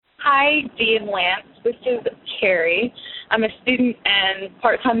Hi, Dee and Lance. This is Carrie. I'm a student and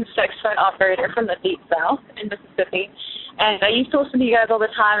part-time sex phone operator from the Deep South in Mississippi. And I used to listen to you guys all the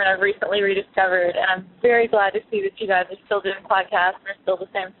time, and I've recently rediscovered, and I'm very glad to see that you guys are still doing podcasts and are still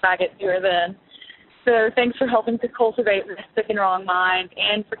the same faggots you were then. So thanks for helping to cultivate my sick and wrong mind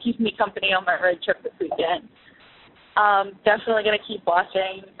and for keeping me company on my road trip this weekend. Definitely going to keep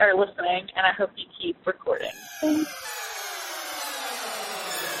watching or listening, and I hope you keep recording. Thanks.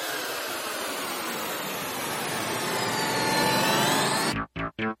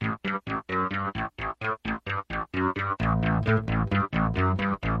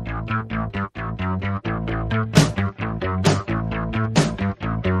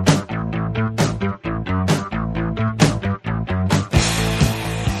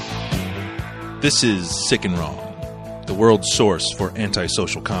 This is Sick and Wrong, the world's source for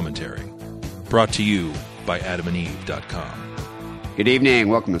antisocial commentary. Brought to you by adamandeve.com. Good evening.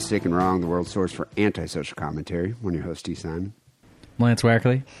 Welcome to Sick and Wrong, the world's source for antisocial commentary. I'm your host, T. Simon. Lance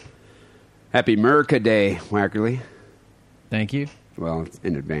Wackerly. Happy Merca Day, Wackerly. Thank you. Well, it's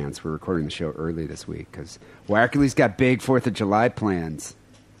in advance. We're recording the show early this week because Wackerly's got big 4th of July plans.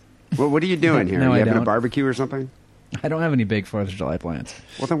 What are you doing here? No, are you I having don't. a barbecue or something? I don't have any big 4th of July plans.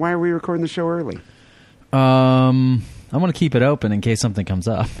 Well, then why are we recording the show early? I want to keep it open in case something comes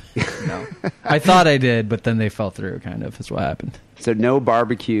up. No. I thought I did, but then they fell through, kind of, is what happened. So no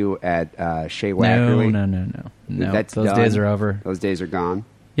barbecue at Shea Wackerly? No. That's Those done? days are over. Those days are gone?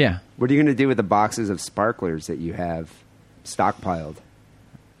 Yeah. What are you going to do with the boxes of sparklers that you have stockpiled?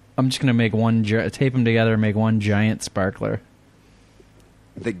 I'm just going to tape them together and make one giant sparkler.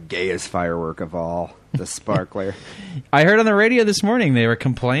 The gayest firework of all, the sparkler. I heard on the radio this morning they were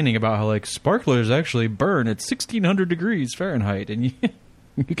complaining about how, like, sparklers actually burn at 1,600 degrees Fahrenheit, and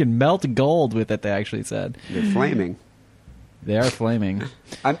you can melt gold with it, they actually said. They're flaming. They are flaming.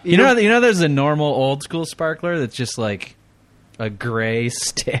 You know, there's a normal old-school sparkler that's just, like, a gray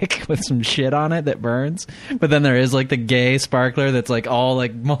stick with some shit on it that burns. But then there is, like, the gay sparkler that's, like, all,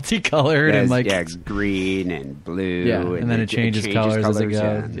 like, multicolored and, like... Yeah, green and blue. Yeah, and then it changes colors as it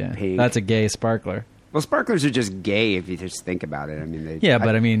goes. Yeah. Pink. That's a gay sparkler. Well, sparklers are just gay if you just think about it. I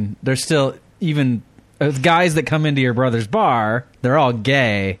mean, they're still... Even guys that come into your brother's bar, they're all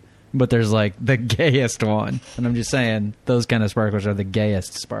gay, but there's, like, the gayest one. And I'm just saying, those kind of sparklers are the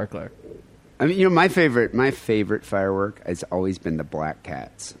gayest sparkler. I mean, you know, my favorite firework has always been the black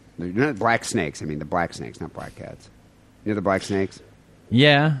cats. They're not black snakes. I mean, the black snakes, not black cats. You know the black snakes?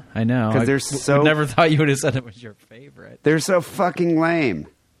 Yeah, I know. Because I never thought you would have said it was your favorite. They're so fucking lame.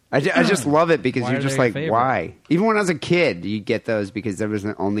 I just love it because Why you're are just they like, your favorite? why? Even when I was a kid, you get those because there was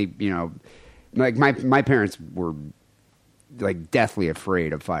only, you know, like my parents were like deathly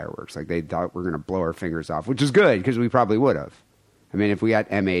afraid of fireworks. Like they thought we were going to blow our fingers off, which is good because we probably would have. I mean, if we got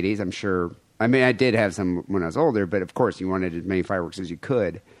M80s, I'm sure. I mean, I did have some when I was older, but of course you wanted as many fireworks as you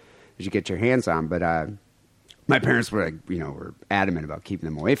get your hands on. But my parents were, were adamant about keeping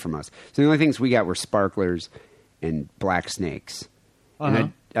them away from us. So the only things we got were sparklers and black snakes. Uh-huh.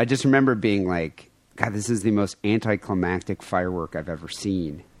 And I just remember being like, God, this is the most anticlimactic firework I've ever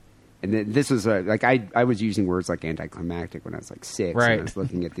seen. And this was I was using words like anticlimactic when I was like 6. Right. And I was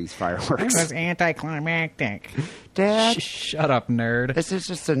looking at these fireworks. It was anticlimactic. Dad, Shut up, nerd. this is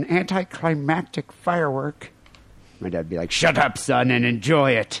just an anticlimactic firework. My dad would be like, shut up, son, and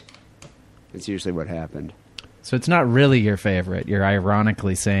enjoy it. That's usually what happened. So it's not really your favorite. You're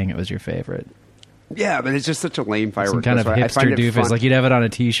ironically saying it was your favorite. Yeah, but it's just such a lame firework. Some kind of That's why I find hipster it doofus. fun. Like you'd have it on a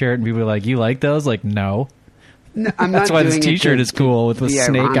T-shirt and people are like, you like those? Like, no. No, I'm That's not why this doing it T-shirt to is cool with the be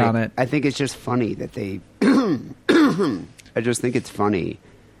snake ironic. on it. I think it's just funny that they... I just think it's funny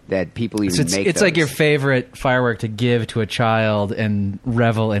that people even make It's those. like your favorite firework to give to a child and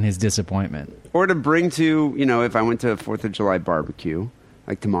revel in his disappointment. Or to bring to, if I went to a 4th of July barbecue,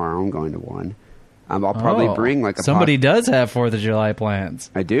 like tomorrow I'm going to one, I'll probably bring like a... Somebody does have 4th of July plans.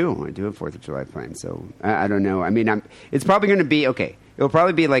 I do have 4th of July plans, so I don't know. I mean, it's probably going to be, okay, it'll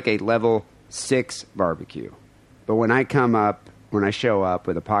probably be like a level 6 barbecue. But when I show up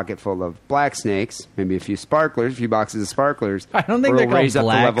with a pocket full of black snakes, maybe a few sparklers, a few boxes of sparklers... I don't think it'll they're raise called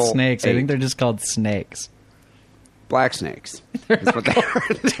up to black level snakes. 8. I think they're just called snakes. Black snakes. That's what they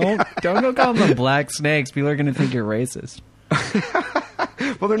are. Don't go call them black snakes. People are going to think you're racist.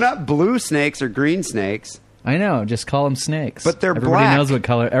 Well, they're not blue snakes or green snakes. I know. Just call them snakes. But they're Everybody black. knows what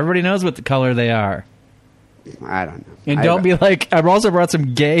color. Everybody knows what the color they are. I don't know. And don't be like, I've also brought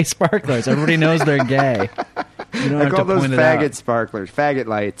some gay sparklers. Everybody knows they're gay. You don't I have call to those point it faggot out. sparklers, faggot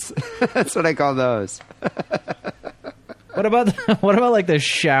lights. That's what I call those. What about like the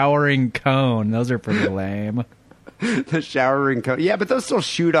showering cone? Those are pretty lame. The showering cone. Yeah, but those still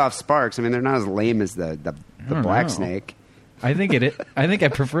shoot off sparks. I mean, they're not as lame as the black snake. I think I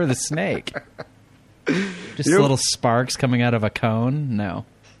prefer the snake. Just little sparks coming out of a cone. No.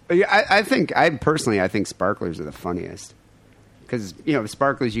 Yeah, I think sparklers are the funniest. Because,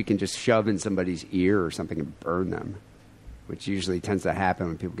 sparklers you can just shove in somebody's ear or something and burn them, which usually tends to happen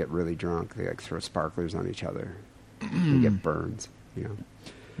when people get really drunk. They throw sparklers on each other and get burns.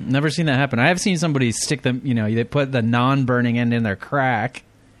 Never seen that happen. I have seen somebody stick them. They put the non-burning end in their crack,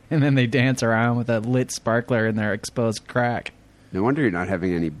 and then they dance around with a lit sparkler in their exposed crack. No wonder you're not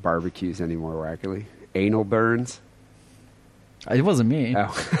having any barbecues anymore, wackily. Anal burns. It wasn't me.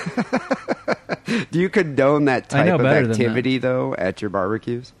 Oh. Do you condone that type of activity, though, at your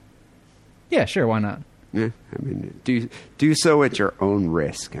barbecues? Yeah, sure. Why not? Yeah, I mean, do so at your own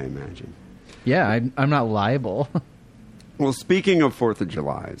risk, I imagine. Yeah, I'm not liable. Well, speaking of 4th of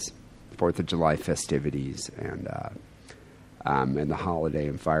July festivities and the holiday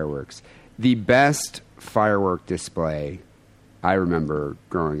and fireworks, the best firework display I remember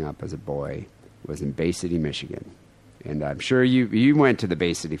growing up as a boy was in Bay City, Michigan. And I'm sure you went to the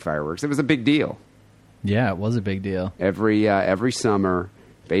Bay City fireworks. It was a big deal. Yeah, it was a big deal. Every summer,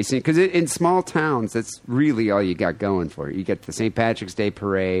 Bay City, because in small towns, that's really all you got going for it. You get the St. Patrick's Day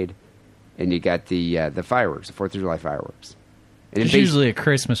parade, and you got the fireworks, the 4th of July fireworks. And it's usually a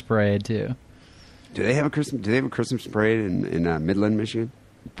Christmas parade too. Do they have a Christmas parade in Midland, Michigan?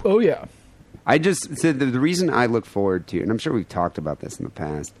 Oh yeah. I just said the reason I look forward to, and I'm sure we've talked about this in the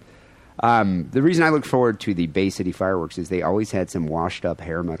past. The reason I look forward to the Bay City fireworks is they always had some washed-up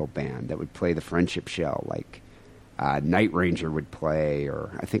hair metal band that would play the Friendship Shell, like Night Ranger would play,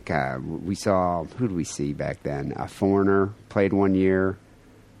 or I think we saw, who did we see back then? Foreigner played one year.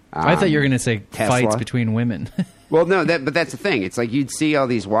 I thought you were going to say Tesla. Fights between women. Well, no, but that's the thing. It's like you'd see all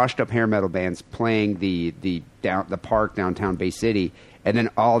these washed-up hair metal bands playing the park downtown Bay City, and then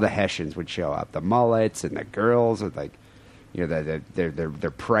all the Hessians would show up, the mullets and the girls with like.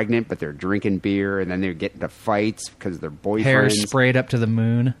 They're pregnant, but they're drinking beer, and then they're getting into fights because their boyfriends. Hair sprayed up to the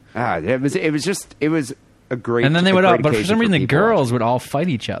moon. It was a great. And then they would but for some reason the girls would all fight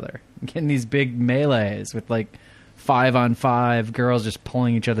each other, getting these big melees with like 5-on-5 girls just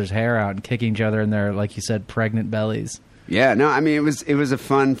pulling each other's hair out and kicking each other in their, like you said, pregnant bellies. Yeah, no, I mean it was a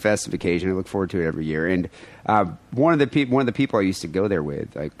fun festive occasion. I look forward to it every year. And one of the people I used to go there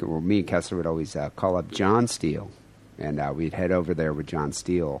with, me and Kessler would always call up John Steele. And we'd head over there with John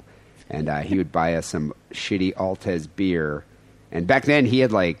Steele, and he would buy us some shitty Altez beer. And back then, he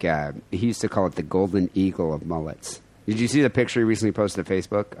had he used to call it the Golden Eagle of mullets. Did you see the picture he recently posted to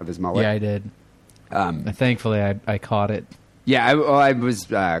Facebook of his mullet? Yeah, I did. Thankfully, I caught it. Yeah, I was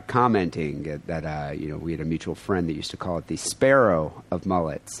commenting that we had a mutual friend that used to call it the Sparrow of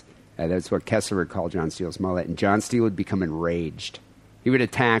mullets. That's what Kessler would call John Steele's mullet, and John Steele would become enraged. He would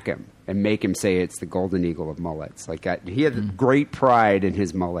attack him and make him say it's the Golden Eagle of mullets. He had great pride in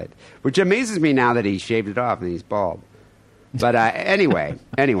his mullet, which amazes me now that he shaved it off and he's bald. But anyway,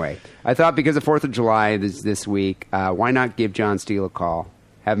 I thought because of 4th of July this week, why not give John Steele a call,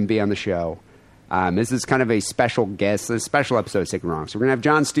 have him be on the show. This is kind of a special guest, a special episode of Sick and Wrong. So we're going to have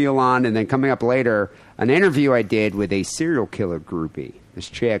John Steele on, and then coming up later, an interview I did with a serial killer groupie, this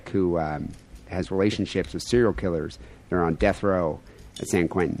chick who has relationships with serial killers. They're on death row at San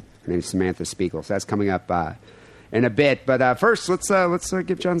Quentin. Her name's Samantha Spiegel. So that's coming up in a bit. But first, let's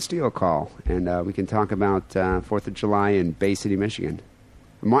give John Steele a call, and we can talk about 4th of July in Bay City, Michigan.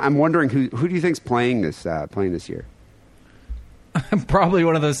 I'm wondering who do you think's playing this year? Probably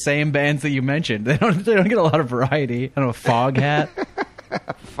one of those same bands that you mentioned. They don't get a lot of variety. I don't know, Foghat.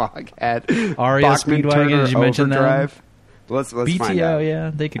 Foghat. REO Speedwagon, did you mention that? Let's BTO, find out.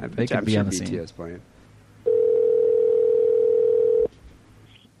 yeah, they could be on the scene. BTO's playing.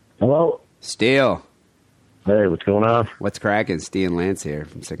 Hello? Steele. Hey, what's going on? What's cracking? Steve and Lance here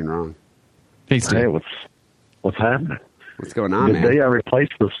from Sick and Wrong. Hey, Steve. Hey, what's happening? What's going on, man? Did I replace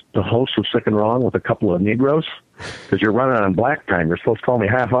the host of Sick and Wrong with a couple of Negroes? Because you're running on black time. You're supposed to call me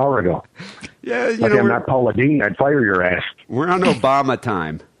half hour ago. Yeah, I'm not Paula Dean. I'd fire your ass. We're on Obama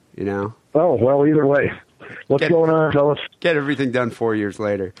time, Oh, well, either way. What's going on, fellas? Get everything done 4 years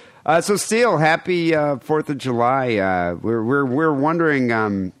later. So, Steele, happy 4th of July. We're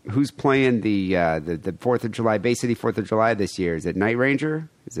wondering who's playing the 4th of July, Bay City 4th of July this year. Is it Night Ranger?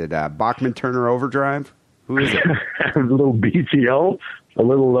 Is it Bachman Turner Overdrive? Who is it? A little BTO? A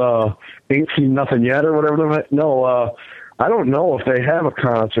little Ain't Seen Nothing Yet or whatever. No, I don't know if they have a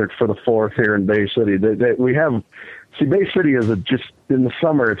concert for the 4th here in Bay City. We have... See, Bay City is just in the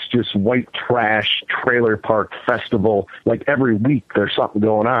summer, it's just white trash trailer park festival. Like every week there's something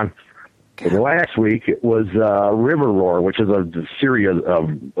going on. And last week it was River Roar, which is a series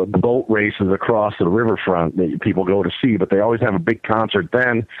of boat races across the riverfront that people go to see, but they always have a big concert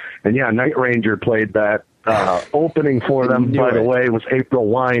then. And yeah, Night Ranger played that. Opening for them, by the way, was April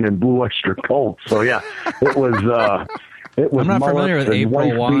Wine and Blue Oyster Cult. So yeah, it was I'm not familiar with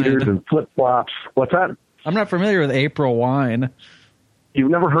April Wine and flip flops. What's that? I'm not familiar with April Wine.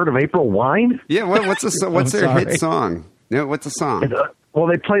 You've never heard of April Wine? Yeah, what's their hit song? No, what's the song? Well,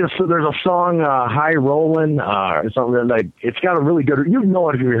 they play there's a song, High Rollin', or something like, it's got a really good, you know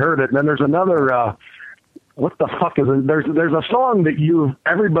it if you heard it. And then there's another, what the fuck is it? There's a song that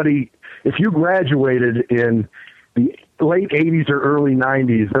everybody, if you graduated in the late 80s or early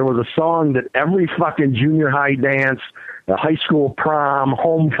 90s, there was a song that every fucking junior high dance, a high school prom,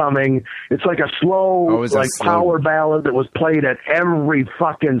 homecoming, it's like a slow, power ballad that was played at every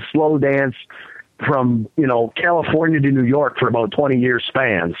fucking slow dance from, California to New York for about 20 years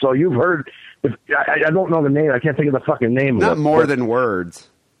span. So you've heard, I don't know the name, I can't think of the fucking name of it. Not More Than Words.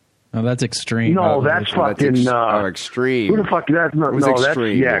 Oh, that's extreme. No, that's fucking extreme. Who the fuck? That's not. No,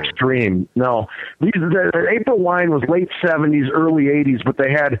 extreme, that's extreme. No, the April Wine was late 70s, early 80s, but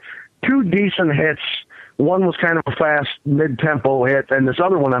they had two decent hits. One was kind of a fast mid-tempo hit, and this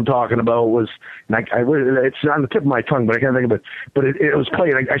other one I'm talking about was, it's on the tip of my tongue, but I can't think of it. But it was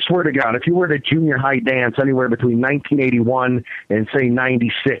played. I swear to God, if you were at a junior high dance anywhere between 1981 and say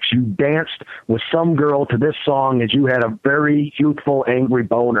 96, you danced with some girl to this song as you had a very youthful, angry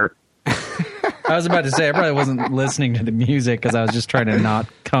boner. I was about to say, I probably wasn't listening to the music because I was just trying to not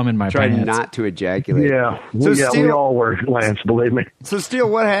come in my pants. Trying not to ejaculate. Yeah, we all were, Lance, believe me. So, Steele,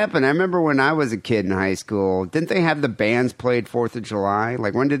 what happened? I remember when I was a kid in high school, didn't they have the bands played 4th of July?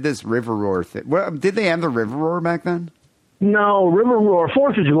 Like, when did this River Roar thing? Did they have the River Roar back then? No, River Roar,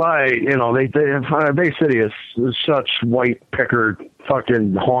 4th of July, Bay City is such white picker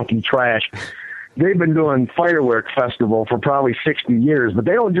fucking honky trash. They've been doing firework festival for probably 60 years, but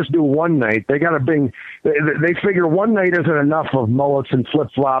they don't just do one night. They got to bring. They figure one night isn't enough of mullets and flip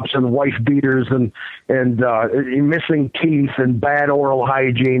flops and wife beaters and missing teeth and bad oral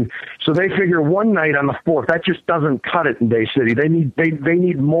hygiene. So they figure one night on the 4th that just doesn't cut it in Bay City. They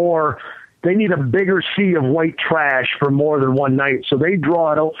need more. They need a bigger sea of white trash for more than one night. So they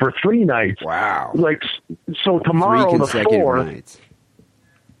draw it out for 3 nights. Wow! So tomorrow the 4th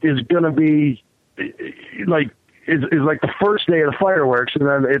is going to be. Is like the first day of the fireworks, and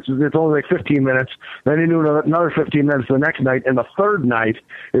then it's only like 15 minutes. Then you do another 15 minutes the next night, and the third night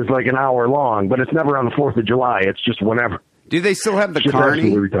is like an hour long. But it's never on the 4th of July. It's just whenever. Do they still have the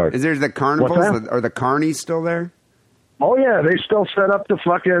carny? Is there the carnivals? Are the carnies still there? Oh yeah, they still set up the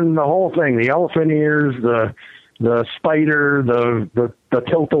whole thing. The elephant ears, the spider, the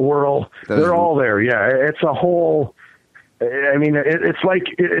tilt-a-whirl. They're all there. Yeah, it's a whole. I mean, it's like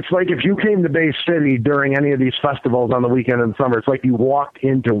if you came to Bay City during any of these festivals on the weekend in the summer, it's like you walked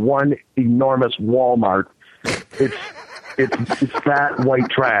into one enormous Walmart. It's that white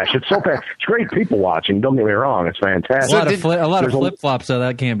trash. It's so fast. It's great people watching. Don't get me wrong. It's fantastic. A lot of flip flops, so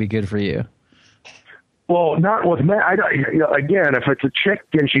that can't be good for you. Well, not with men. Again, if it's a chick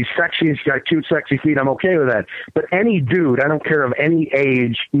and she's sexy and she's got cute, sexy feet, I'm okay with that. But any dude, I don't care of any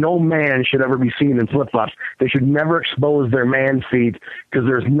age, no man should ever be seen in flip-flops. They should never expose their man feet because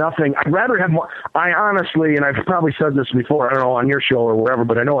there's nothing. I'd rather have more. I honestly, and I've probably said this before, I don't know, on your show or wherever,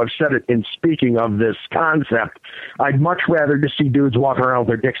 but I know I've said it in speaking of this concept. I'd much rather just see dudes walking around with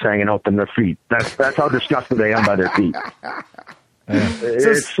their dicks hanging out than their feet. That's how disgusted I am by their feet.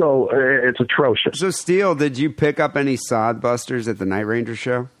 It's atrocious. So, Steele, did you pick up any Sodbusters at the Night Ranger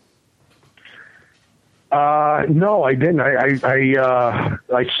show? No, I didn't.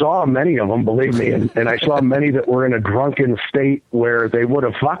 I saw many of them, believe me, and I saw many that were in a drunken state where they would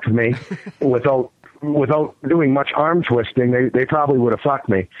have fucked me without doing much arm twisting. They probably would have fucked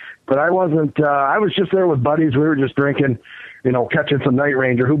me, but I wasn't. I was just there with buddies. We were just drinking. Catching some Night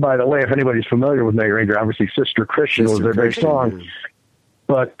Ranger, who, by the way, if anybody's familiar with Night Ranger, obviously Sister Christian was their big song.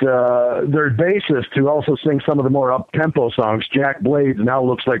 But their bassist, who also sings some of the more up-tempo songs, Jack Blades, now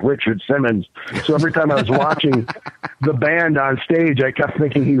looks like Richard Simmons. So every time I was watching the band on stage, I kept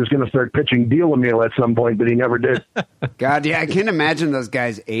thinking he was going to start pitching Deal a Meal at some point, but he never did. God, yeah, I can't imagine those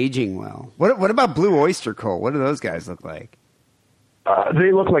guys aging well. What about Blue Oyster Cult? What do those guys look like?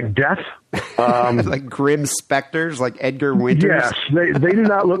 They look like death. Like grim specters, like Edgar Winters? Yes, they do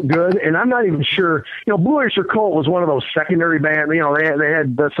not look good, and I'm not even sure. Blue Oyster Cult was one of those secondary bands. They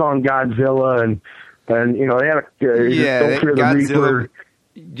had the song Godzilla, and they had Don't Fear the Reaper.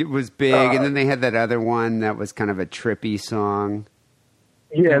 It was big, and then they had that other one that was kind of a trippy song.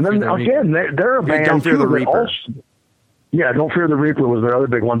 Yeah, and then again, they're a band Don't Fear the Reaper. Yeah, Don't Fear the Reaper was their other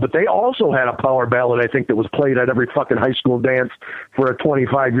big one. But they also had a power ballad, I think, that was played at every fucking high school dance for a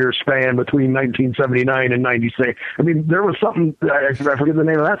 25-year span between 1979 and 96. I mean, there was something, I forget the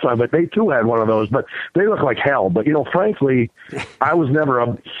name of that song, but they too had one of those. But they look like hell. But, frankly, I was never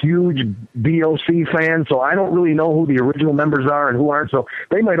a huge BOC fan, so I don't really know who the original members are and who aren't. So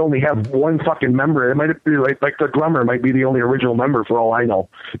they might only have one fucking member. It might be like the drummer might be the only original member for all I know.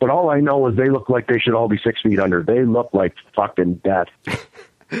 But all I know is they look like they should all be 6 feet under. They look like fucking death.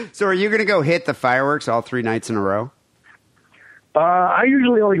 So are you going to go hit the fireworks all 3 nights in a row? I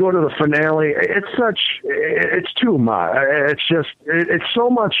usually only go to the finale. It's too much. It's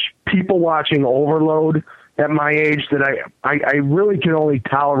so much people watching overload at my age that I really can only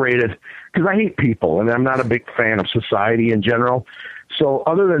tolerate it because I hate people and I'm not a big fan of society in general. So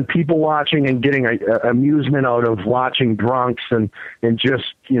other than people watching and getting amusement out of watching drunks and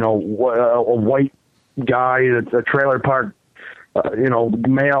just, a white guy at a trailer park,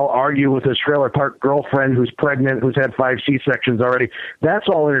 male argue with his trailer park girlfriend who's pregnant, who's had 5 C-sections already. That's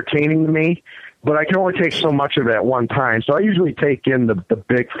all entertaining to me, but I can only take so much of it at one time. So I usually take in the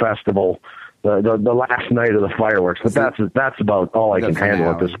big festival, the last night of the fireworks, but that's about all I can handle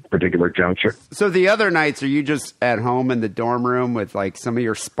at this particular juncture. So the other nights, are you just at home in the dorm room with like some of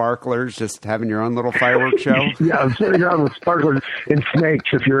your sparklers, just having your own little fireworks show? Yeah, I'm sitting around with sparklers and snakes.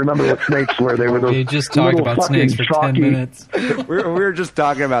 If you remember what snakes were, they were those. We just talked about snakes for 10 minutes. we were just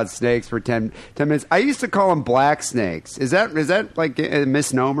talking about snakes for 10 minutes. I used to call them black snakes. Is that like a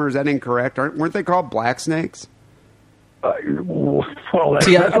misnomer? Is that incorrect? Weren't they called black snakes? Let's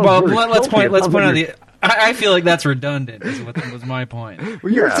point on the. I feel like that's redundant. Was my point.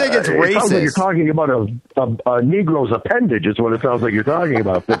 Well, you're saying it's racist. It sounds like you're talking about a Negro's appendage. Is what it sounds like you're talking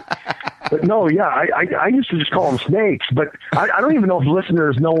about. But no, yeah, I used to just call them snakes. But I don't even know if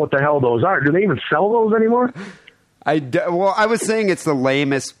listeners know what the hell those are. Do they even sell those anymore? I was saying it's the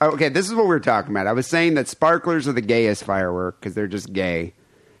lamest. Okay, this is what we were talking about. I was saying that sparklers are the gayest firework because they're just gay.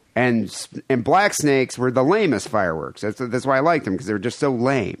 And black snakes were the lamest fireworks. That's why I liked them, because they were just so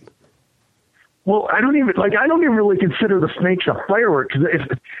lame. Well, I don't even really consider the snakes a firework, because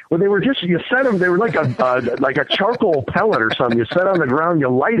when they were just, you set them, they were like a charcoal pellet or something. You set on the ground, you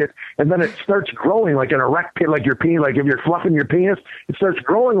light it, and then it starts growing like an erect pin, like your penis. Like if you're fluffing your penis, it starts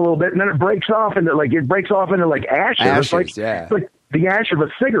growing a little bit, and then it breaks off into like ashes. Ashes, yeah. It's like the ash of a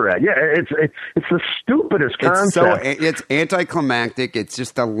cigarette. Yeah, it's the stupidest concept. It's anticlimactic. It's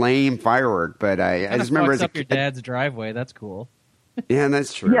just a lame firework. But I just remember as up your dad's driveway. That's cool. Yeah,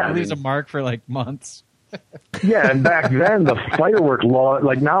 that's true. Yeah, it leaves a mark for like months. Yeah, and back then the firework law,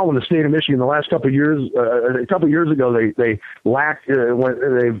 like now in the state of Michigan, the last couple of years, ago, they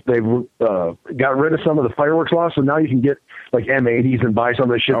got rid of some of the fireworks laws, so now you can get like M80s and buy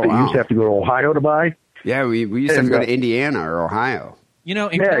some of the shit that you used to have to go to Ohio to buy. Yeah, we used to have to go to Indiana or Ohio. You had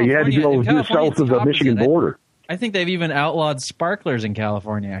to go south of the Michigan border. I think they've even outlawed sparklers in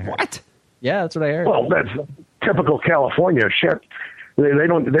California. I heard. What? Yeah, that's what I heard. Well, that's typical California shit. They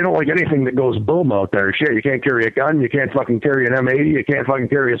don't like anything that goes boom out there. Shit, you can't carry a gun. You can't fucking carry an M80. You can't fucking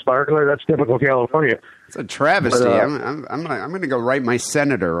carry a sparkler. That's typical California. It's a travesty. But, I'm going to go write my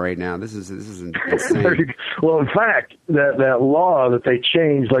senator right now. This is insane. Well, in fact, that law that they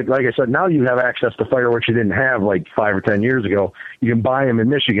changed, like I said, now you have access to fireworks you didn't have like 5 or 10 years ago. You can buy them in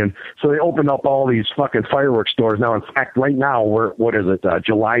Michigan. So they opened up all these fucking fireworks stores now. In fact, right now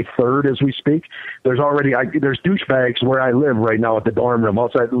July 3rd as we speak. There's douchebags where I live right now at the dorm room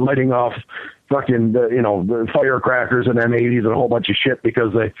outside lighting off fucking the firecrackers and M80s and a whole bunch of shit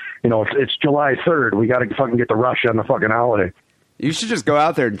because it's July 3rd. We got to fucking get the rush on the fucking holiday. You should just go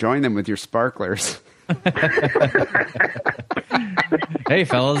out there and join them with your sparklers. Hey,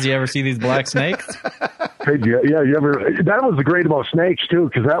 fellas, you ever see these black snakes? Hey, yeah, you ever? That was the great about snakes too,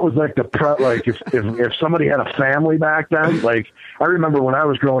 because that was like if somebody had a family back then. Like I remember when I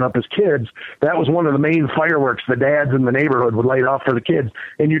was growing up as kids, that was one of the main fireworks the dads in the neighborhood would light off for the kids.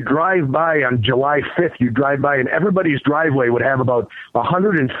 And you drive by on July 5th, and everybody's driveway would have about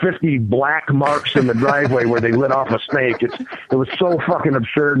 150 black marks in the driveway where they lit off a snake. It was so fucking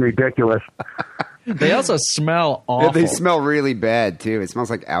absurd and ridiculous. They also smell awful. Yeah, they smell really bad too. It smells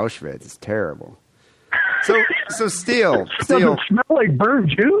like Auschwitz. It's terrible. So Steele. Doesn't smell like burned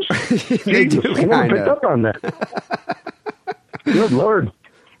juice? They do I picked up on that. Good Lord.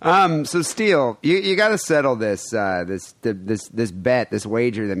 So Steele, you got to settle this bet, this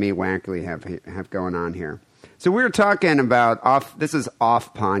wager that me and Wackley have going on here. So we were talking about this is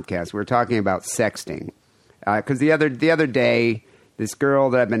off podcast. We were talking about sexting because the other day, this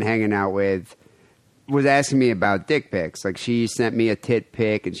girl that I've been hanging out with was asking me about dick pics. Like she sent me a tit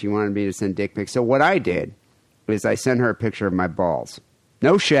pic and she wanted me to send dick pics. So what I did is I sent her a picture of my balls.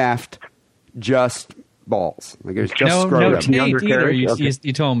 No shaft, just balls. Like it was just no scrotum. taint either.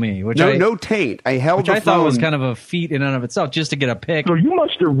 You told me, No taint. I held which the I thought phone. was kind of a feat in and of itself, just to get a pic. So you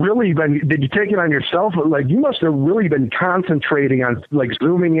must have really been. Did you take it on yourself? Like you must have really been concentrating on like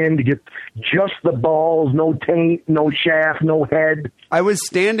zooming in to get just the balls, no taint, no shaft, no head. I was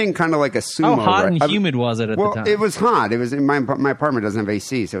standing kind of like a sumo. How hot right? and humid was it at the time? It was hot. It was in my apartment doesn't have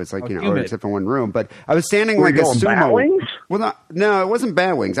AC, so it's like humid. except for one room. But I was standing Were like you a going sumo. bat wings? Well, no, it wasn't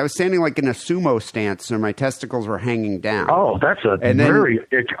bat wings. I was standing like in a sumo stance, so my testicles were hanging down. Oh, that's a And then-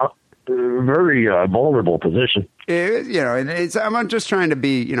 very vulnerable position. I'm just trying to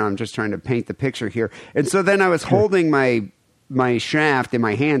be, I'm just trying to paint the picture here. And so then I was holding my shaft in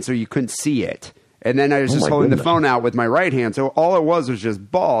my hand so you couldn't see it. And then I was just holding the phone out with my right hand. So all it was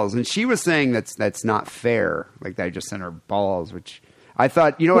just balls. And she was saying that's not fair. Like I just sent her balls, which I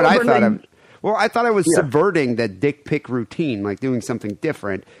thought, I thought I was subverting that dick pic routine, like doing something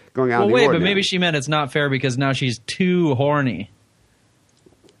different, going out. But maybe she meant it's not fair because now she's too horny.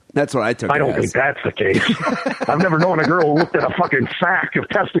 That's what I took. I don't think that's the case. I've never known a girl who looked at a fucking sack of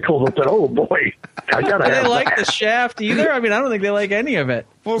testicles and said, "Oh boy, I gotta Do have they like that." the shaft either? I mean, I don't think they like any of it.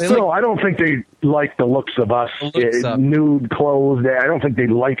 No, I don't think they like the looks of us, nude, clothed. I don't think they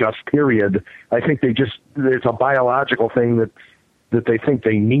like us, period. I think it's a biological thing that they think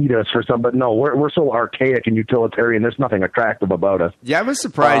they need us for some, but no, we're so archaic and utilitarian. There's nothing attractive about us. Yeah, I was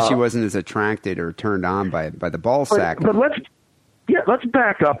surprised she wasn't as attracted or turned on by the ball sack. But let's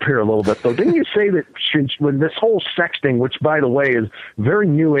back up here a little bit, though. Didn't you say that when this whole sexting, which, by the way, is very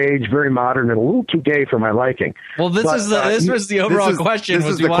new age, very modern, and a little too gay for my liking? Well, this was the overall question.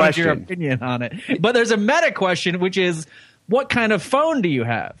 We wanted your opinion on it. But there's a meta question, which is, what kind of phone do you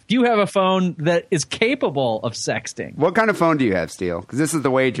have? Do you have a phone that is capable of sexting? What kind of phone do you have, Steele? Because this is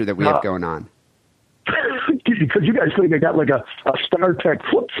the wager that we have going on. Because you guys think I got like a Star Trek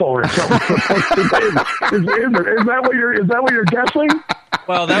flip phone or something. Is that what you're guessing?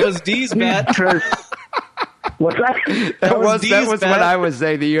 Well, that was D's bet. What's that? That was what I was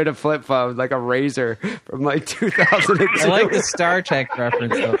saying. That you had a flip phone, like a Razor from like 2002. I like the Star Trek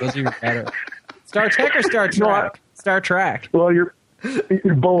reference, though. Those are better. Star Trek or Star Trek? No, Star Trek. Well, you're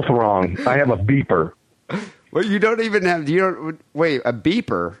both wrong. I have a beeper. Well, you don't even have. Wait, a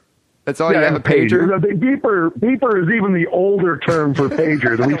beeper? That's all you have, a pager? The beeper is even the older term for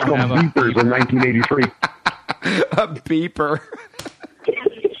pager. We called beepers in 1983. A beeper.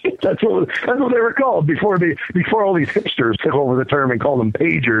 That's what they were called before all these hipsters took over the term and called them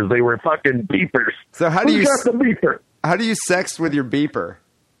pagers. They were fucking beepers. So how do you got the beeper? How do you sex with your beeper?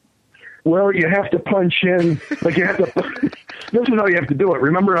 Well, you have to punch in. Like you have to. This is how you have to do it.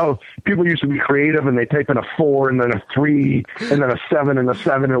 Remember how people used to be creative and they type in a 4 and then a 3 and then a 7 and a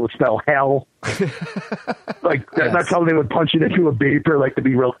 7 and it would spell hell. That's how they would punch it into a beeper, like to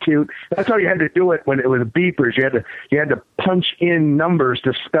be real cute. That's how you had to do it when it was beepers. You had to punch in numbers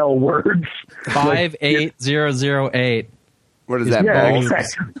to spell words. 58008. What is that? Yeah,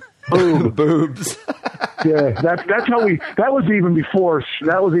 boobs. Yeah, that's how we. That was even before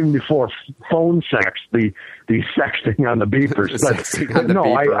phone sex. The sexting on the beepers.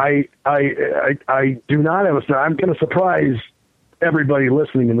 I do not have a. I'm going to surprise everybody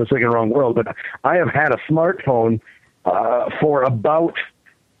listening in the Sick and Wrong world, but I have had a smartphone for about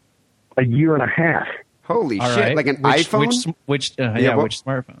a year and a half. Holy All shit! right. Like an iPhone? Which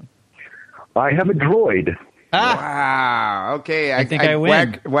smartphone? I have a Droid. Wow. Okay. I think I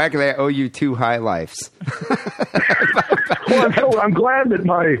win. Whack, I owe you 2 high lifes. Well, I'm glad that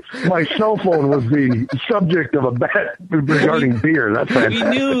my cell phone was the subject of a bet regarding beer. That's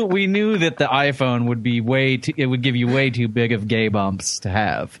fantastic. We knew that the iPhone would be it would give you way too big of gay bumps to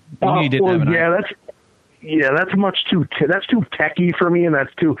have. That's much too. That's too techy for me, and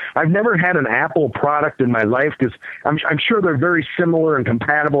I've never had an Apple product in my life because I'm sure they're very similar and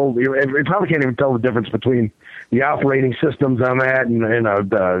compatible. You probably can't even tell the difference between the operating systems on that and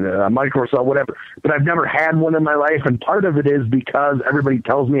a Microsoft, whatever. But I've never had one in my life, and part of it is because everybody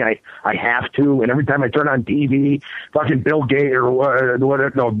tells me I have to, and every time I turn on TV, fucking Bill Gates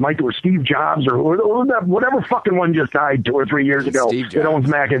or Mike or Steve Jobs or whatever fucking one just died 2 or 3 years ago that owns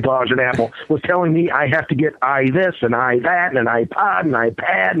Macintosh and Apple was telling me I have to get this and that and an iPod and an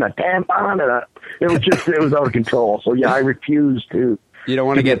iPad and a tampon it was out of control. So yeah, I refuse to. You don't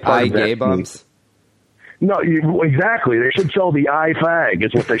want to get gay bumps? No, exactly. They should sell the iFag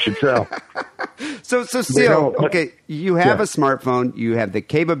is what they should sell. So still, okay, you have a smartphone. You have the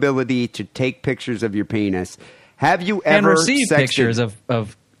capability to take pictures of your penis. Have you ever and receive pictures of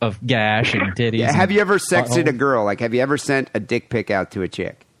gash and titties? Have you ever sexted a girl? Like, have you ever sent a dick pic out to a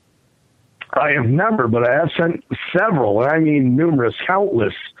chick? I have never, but I have sent several, and I mean numerous,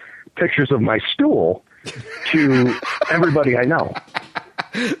 countless pictures of my stool to everybody I know.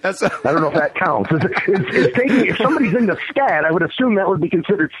 I don't know if that counts. It's taking, if somebody's into scat, I would assume that would be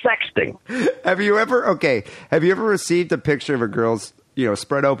considered sexting. Have you ever received a picture of a girl's,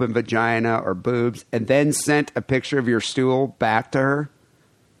 spread open vagina or boobs and then sent a picture of your stool back to her?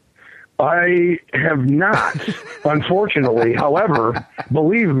 I have not, unfortunately. However,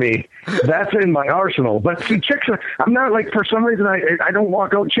 believe me, that's in my arsenal. But see, chicks I'm not like, for some reason, I don't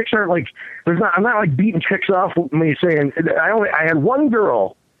walk out. Chicks aren't like, I'm not like beating chicks off with me saying, I had one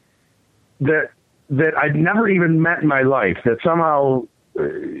girl that I'd never even met in my life that somehow,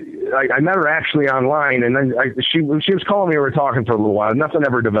 I met her actually online, and then she was calling me. We were talking for a little while. Nothing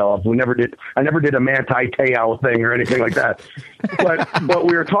ever developed. I never did a Manti Te'o thing or anything like that. But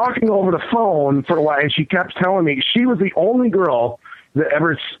we were talking over the phone for a while, and she kept telling me she was the only girl that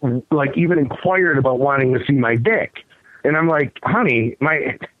ever even inquired about wanting to see my dick. And I'm like, honey,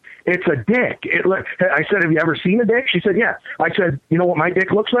 it's a dick. I said, have you ever seen a dick? She said, yeah. I said, you know what my dick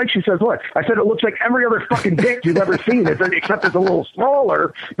looks like? She says, what? I said, it looks like every other fucking dick you've ever seen, except it's a little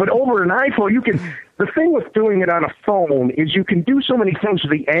smaller. But over an iPhone, the thing with doing it on a phone is you can do so many things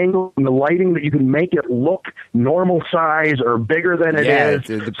with the angle and the lighting that you can make it look normal size or bigger than it is.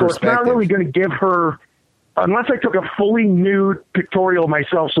 So it's not really going to give her, unless I took a fully nude pictorial of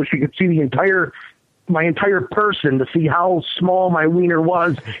myself so she could see my entire person to see how small my wiener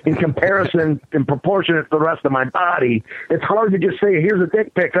was in comparison and proportionate to the rest of my body. It's hard to just say, here's a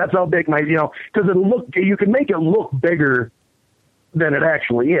dick pic. That's how big because you can make it look bigger than it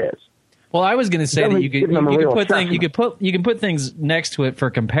actually is. Well, I was going to say that you can put things next to it for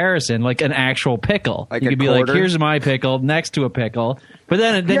comparison, like an actual pickle. Like you could be like, here's my pickle next to a pickle. But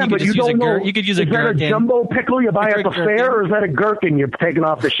then you could just use a gherkin. You could use a gherkin. Is that a jumbo pickle you buy at the fair, or is that a gherkin you're taking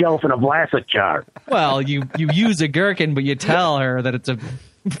off the shelf in a Vlasic jar? Well, you use a gherkin, but you tell her that it's a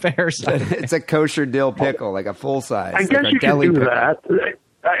fair size. It's a kosher dill pickle, like a full size. I guess you can do that.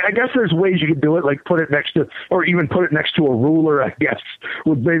 I guess there's ways you could do it, like put it next to a ruler, I guess,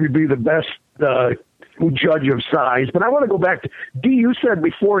 would maybe be the best judge of size. But I want to go back to, Dee, you said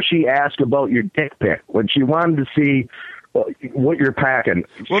before she asked about your dick pic, when she wanted to see what you're packing.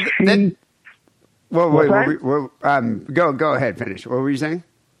 Go ahead, finish. What were you saying?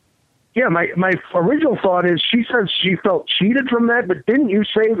 Yeah, my original thought is she says she felt cheated from that, but didn't you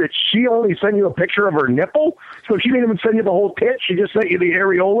say that she only sent you a picture of her nipple? So she didn't even send you the whole tit. She just sent you the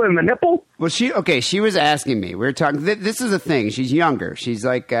areola and the nipple? Well, she was asking me. We were talking. This is a thing. She's younger. She's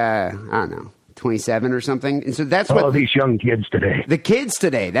like, I don't know, 27 or something. And so that's what these young kids today. The kids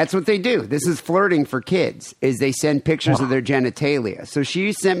today, that's what they do. This is flirting for kids, is they send pictures of their genitalia. So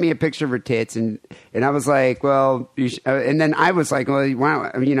she sent me a picture of her tits, and I was like, well, and then I was like, well,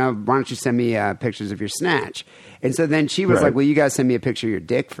 why don't you send me pictures of your snatch? And so then she was like, well, you guys send me a picture of your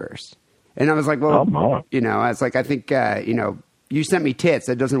dick first. And I was like, well, I was like, I think, you sent me tits.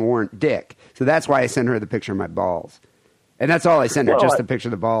 That doesn't warrant dick. So that's why I sent her the picture of my balls. And that's all I sent her, just a picture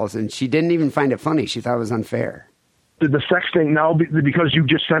of the balls. And she didn't even find it funny. She thought it was unfair. Did the sexting now, because you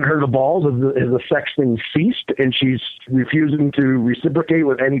just sent her the balls, has the sexting ceased and she's refusing to reciprocate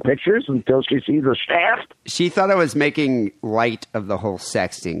with any pictures until she sees the shaft? She thought I was making light of the whole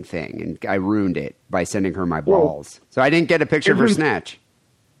sexting thing, and I ruined it by sending her my balls. So I didn't get a picture of her snatch.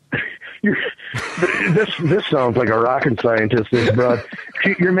 This sounds like a rocket scientist, bro.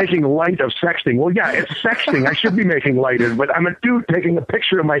 You're making light of sexting. Well, yeah, it's sexting. I should be making light of it, but I'm a dude taking a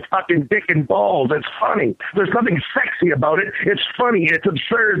picture of my fucking dick and balls. It's funny. There's nothing sexy about it. It's funny. It's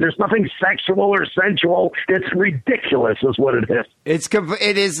absurd. There's nothing sexual or sensual. It's ridiculous is what it is.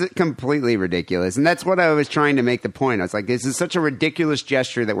 It is completely ridiculous. And that's what I was trying to make the point. I was like, this is such a ridiculous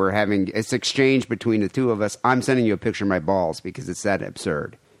gesture that we're having. It's exchange between the two of us. I'm sending you a picture of my balls because it's that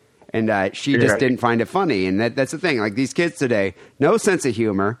absurd. And she just didn't find it funny. And that's the thing. Like, these kids today, no sense of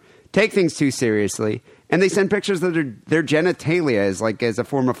humor, take things too seriously, and they send pictures of their genitalia as a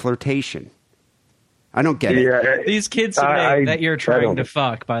form of flirtation. I don't get it. These kids today that you're trying to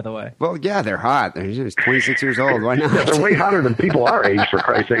fuck, by the way. Well, yeah, they're hot. They're just 26 years old. Why not? They're way hotter than people our age, for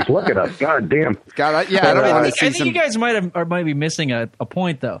Christ's sakes. Look at us. God damn. I don't want to see I think you guys might be missing a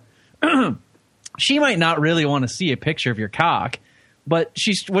point, though. She might not really want to see a picture of your cock. But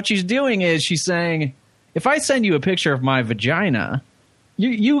what she's doing is she's saying, if I send you a picture of my vagina,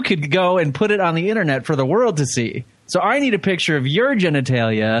 you could go and put it on the internet for the world to see. So I need a picture of your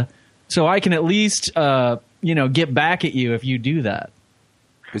genitalia so I can at least, get back at you if you do that.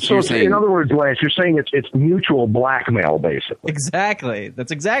 So in other words, Lance, you're saying it's mutual blackmail, basically. Exactly.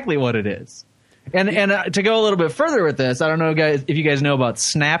 That's exactly what it is. And to go a little bit further with this, I don't know, guys, if you guys know about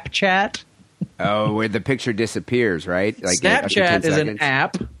Snapchat. Oh, where the picture disappears, right? Like after 10 Snapchat is an seconds?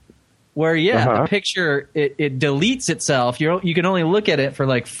 app where, the picture, it deletes itself. You can only look at it for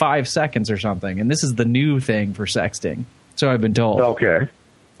like 5 seconds or something. And this is the new thing for sexting. So I've been told. Okay.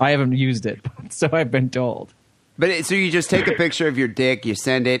 I haven't used it, so I've been told. But so you just take a picture of your dick, you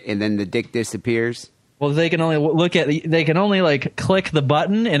send it, and then the dick disappears? Well, they can only they can only like click the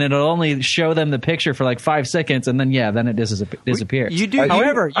button, and it'll only show them the picture for like 5 seconds, and then then it disappears.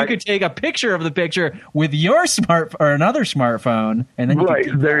 However, you could take a picture of the picture with your or another smartphone, and then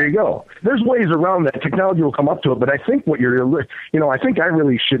there you go. There's ways around that. Technology will come up to it, but I think I think I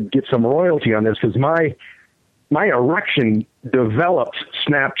really should get some royalty on this because my erection developed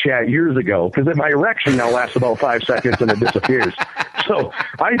Snapchat years ago because my erection now lasts about 5 seconds and it disappears. So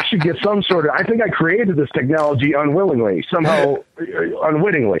I should get some sort of. I think I created this technology unwillingly, somehow,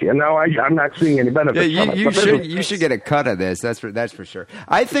 unwittingly, and now I'm not seeing any benefit. Yeah, you should get a cut of this. That's for sure.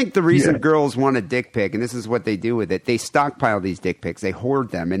 I think the reason girls want a dick pic, and this is what they do with it, they stockpile these dick pics, they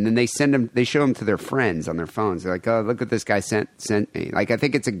hoard them, and then they send them. They show them to their friends on their phones. They're like, "Oh, look what this guy sent me." Like I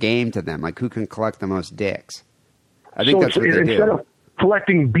think it's a game to them. Like who can collect the most dicks. I think that's what they do. Instead of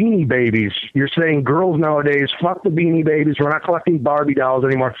collecting Beanie Babies, you're saying girls nowadays, fuck the Beanie Babies. We're not collecting Barbie dolls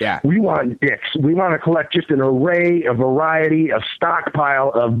anymore. Yeah. We want dicks. We want to collect just an array, a variety, a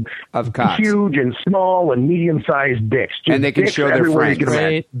stockpile of cocks. Huge and small and medium-sized dicks. Just and they can show their friends.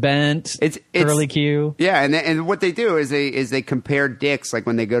 Straight, bent, it's curly-Q. Yeah, and what they do is they compare dicks, like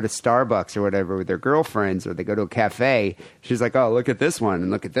when they go to Starbucks or whatever with their girlfriends, or they go to a cafe. She's like, "Oh, look at this one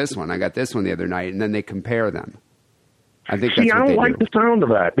and look at this one. I got this one the other night," and then they compare them. I think that's I don't like the sound of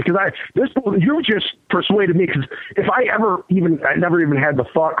that because you just persuaded me because if I never even had the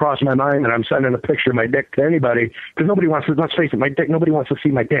thought cross my mind that I'm sending a picture of my dick to anybody because nobody wants to, let's face it, nobody wants to see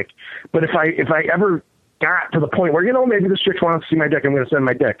my dick. But if I ever got to the point where, maybe this chick wants to see my dick, I'm going to send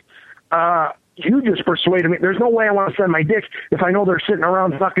my dick. You just persuaded me. There's no way I want to send my dick if I know they're sitting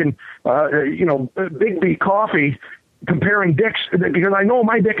around fucking, Big B coffee comparing dicks because I know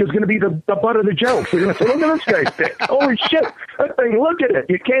my dick is going to be the butt of the joke. They're going to say, look at this guy's dick. Holy shit. That thing, look at it.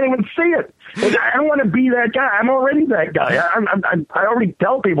 You can't even see it. And I don't want to be that guy. I'm already that guy. I already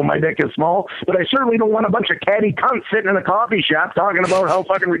tell people my dick is small, but I certainly don't want a bunch of catty cunts sitting in a coffee shop talking about how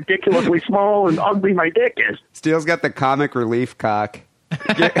fucking ridiculously small and ugly my dick is. Steele's got the comic relief cock.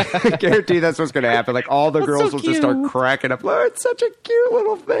 Guarantee that's what's going to happen. Like all the girls will just start cracking up. Oh, it's such a cute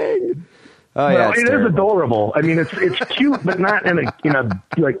little thing. Oh yeah, it is adorable. I mean, it's cute, but not in a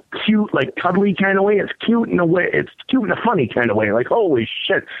like cute, like cuddly kind of way. It's cute in a way. It's cute in a funny kind of way. Like holy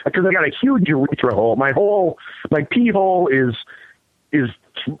shit, because I got a huge urethra hole. My pee hole is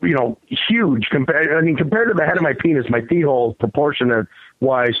huge compared to the head of my penis. My pee hole, proportionate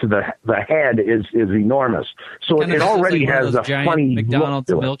wise to the head, is enormous. So it already has a funny McDonald's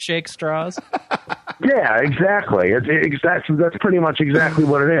milkshake straws. Yeah, exactly. That's pretty much exactly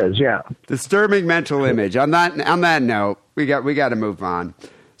what it is. Yeah. Disturbing mental image. On that note, we got to move on.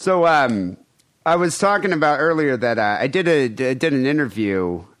 So I was talking about earlier that I did an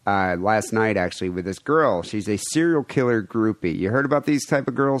interview last night actually with this girl. She's a serial killer groupie. You heard about these type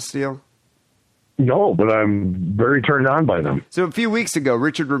of girls, Steele? No, but I'm very turned on by them. So a few weeks ago,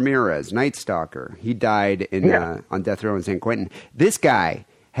 Richard Ramirez, Night Stalker, he died on death row in San Quentin. This guy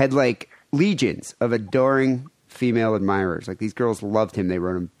had like legions of adoring female admirers. Like these girls loved him. They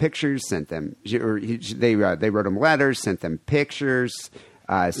wrote him pictures, sent them. They wrote him letters, sent them pictures,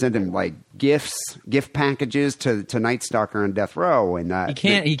 sent him like gift packages to Night Stalker on death row. And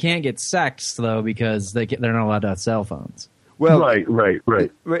he can't get sex though because they're not allowed to have cell phones. Well, right.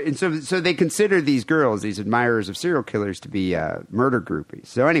 And so they consider these girls, these admirers of serial killers, to be murder groupies.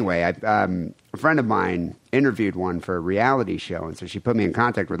 So anyway, a friend of mine interviewed one for a reality show, and so she put me in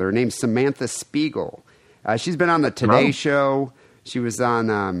contact with her. Her name's Samantha Spiegel. She's been on the Today Show. She was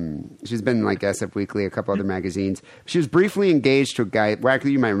on. She's been like SF Weekly, a couple other magazines. She was briefly engaged to a guy. Well,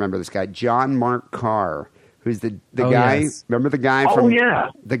 actually, you might remember this guy, John Mark Carr. Who's the guy? Yes. Remember the guy from? Oh yeah,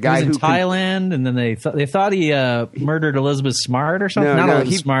 the guy he was in Thailand, and then they thought he murdered Elizabeth Smart or something. Not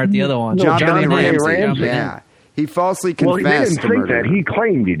Elizabeth Smart, the other one. Johnny Ramsey. Yeah, he falsely confessed. Well, he didn't think that. He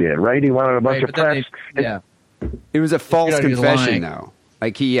claimed he did. Right? He wanted a bunch of press. It was a false confession, though.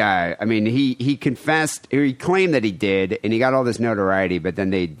 Like he confessed, or he claimed that he did, and he got all this notoriety, but then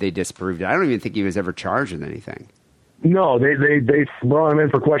they disproved it. I don't even think he was ever charged with anything. No, they brought him in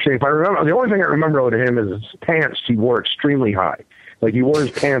for questioning. If I remember, the only thing I remember about him is his pants. He wore extremely high, like he wore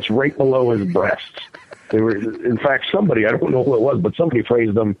his pants right below his breasts. They were, in fact, somebody, I don't know who it was, but somebody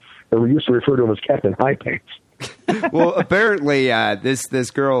phrased them. They used to refer to him as Captain High Pants. Well, apparently,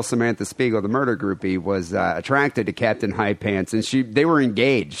 this girl Samantha Spiegel, the murder groupie, was attracted to Captain High Pants, and they were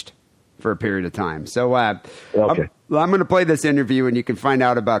engaged for a period of time. So Okay. I'm going to play this interview, and you can find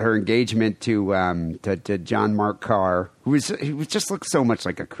out about her engagement to John Mark Carr, who just looks so much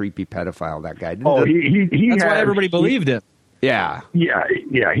like a creepy pedophile. That guy. Oh, he That's why has- everybody believed him. Yeah. Yeah.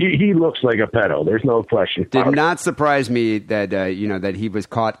 He looks like a pedo. There's no question. Did not surprise me that that he was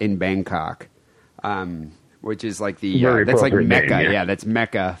caught in Bangkok, which is like the Very that's like appropriate Mecca. name, yeah. Yeah, that's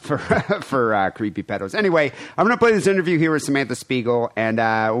Mecca for creepy pedos. Anyway, I'm going to play this interview here with Samantha Spiegel, and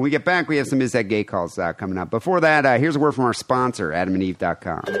when we get back, we have some Is That Gay calls coming up. Before that, here's a word from our sponsor,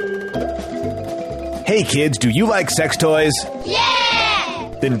 AdamandEve.com. Hey kids, do you like sex toys? Yeah!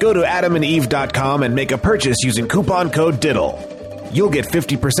 Then go to adamandeve.com and make a purchase using coupon code DIDDLE. You'll get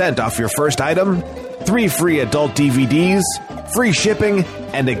 50% off your first item, 3 free adult DVDs, free shipping,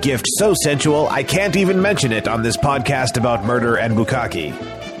 and a gift so sensual I can't even mention it on this podcast about murder and bukkake.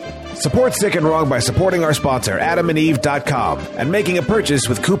 Support Sick and Wrong by supporting our sponsor, adamandeve.com, and making a purchase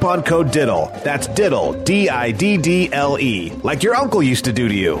with coupon code DIDDLE. That's DIDDLE, D-I-D-D-L-E, like your uncle used to do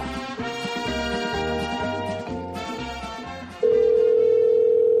to you.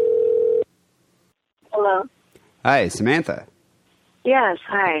 Hello. Hi, Samantha. Yes,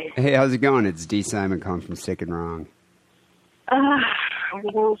 hi. Hey, how's it going? It's D. Simon calling from Sick and Wrong.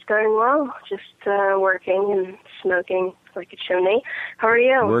 Everything's going well. Just working and smoking like a chimney. How are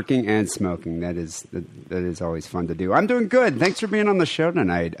you? Working and smoking. That is always fun to do. I'm doing good. Thanks for being on the show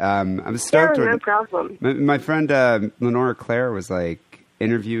tonight. I'm stoked. Yeah, no problem. My friend Lenora Claire was like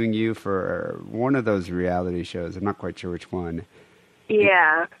interviewing you for one of those reality shows. I'm not quite sure which one.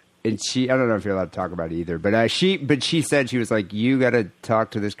 Yeah. And I don't know if you're allowed to talk about it either, but she said, she was like, you got to talk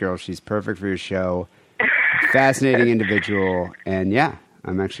to this girl. She's perfect for your show. Fascinating individual. And yeah,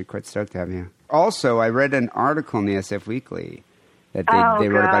 I'm actually quite stoked to have you. Also, I read an article in the SF Weekly that they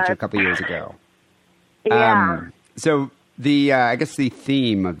wrote about you a couple years ago. Yeah. So I guess the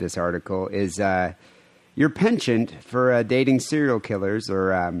theme of this article is your penchant for dating serial killers,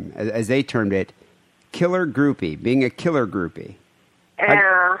 or as they termed it, killer groupie, being a killer groupie.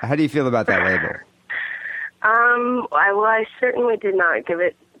 Yeah. How do you feel about that label? I certainly did not give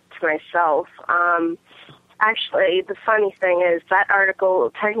it to myself. Actually, the funny thing is that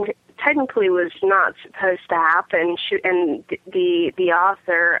article technically was not supposed to happen, and the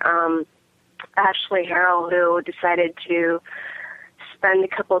author, Ashley Harrell, who decided to spend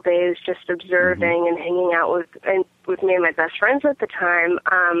a couple of days just observing and hanging out with me and my best friends at the time,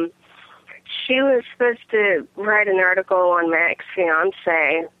 she was supposed to write an article on my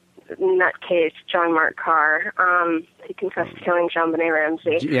ex-fiance, nutcase John Mark Carr. He confessed to killing JonBenet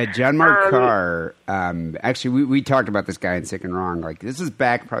Ramsey. Yeah, John Mark Carr. Actually, we talked about this guy in Sick and Wrong. Like, this is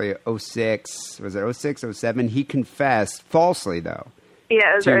back probably 06. Was it 06, 07? He confessed, falsely though,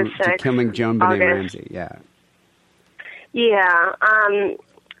 Yeah, it was to killing JonBenet Ramsey. Yeah. Yeah.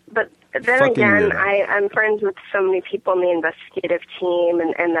 But then Fucking again, weirdo. I'm friends with so many people in the investigative team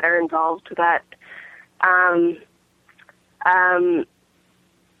and that are involved that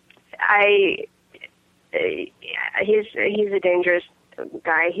he's a dangerous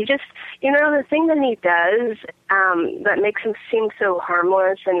guy. He just, the thing that he does that makes him seem so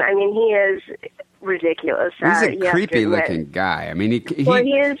harmless, and I mean, he is ridiculous. He's a you have to creepy admit. looking guy. I mean, he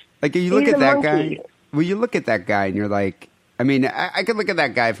is. like, you look he's at a that monkey. guy. Well, you look at that guy and you're like, I mean, I could look at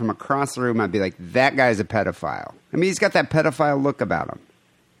that guy from across the room. I'd be like, that guy's a pedophile. I mean, he's got that pedophile look about him.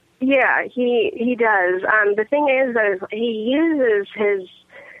 Yeah, he does. The thing is that he uses his,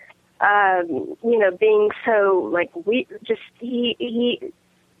 being so like he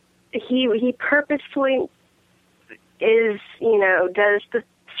purposefully is, does the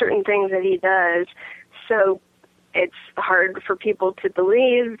certain things that he does. So it's hard for people to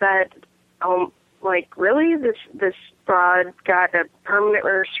believe that, really, this broad got a permanent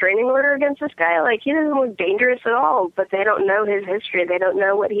restraining order against this guy? Like, he doesn't look dangerous at all, but they don't know his history. They don't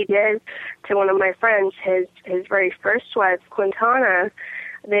know what he did to one of my friends, his very first wife, Quintana.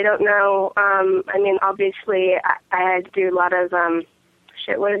 They don't know, obviously, I had to do a lot of,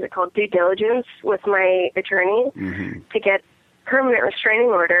 due diligence with my attorney to get permanent restraining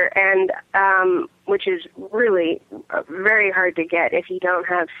order, and which is really very hard to get if you don't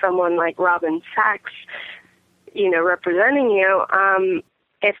have someone like Robin Sachs, representing you.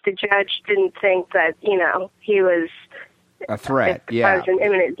 If the judge didn't think that, he was A threat, I yeah. was in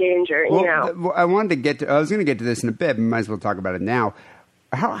imminent danger, Well, I wanted to get to. I was going to get to this in a bit, but might as well talk about it now.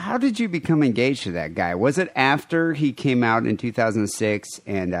 How did you become engaged to that guy? Was it after he came out in 2006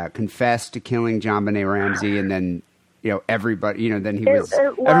 and confessed to killing JonBenet Ramsey, and then everybody, then he was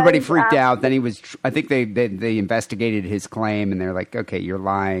everybody freaked out. Then he was. I think they investigated his claim, and they're like, okay, you're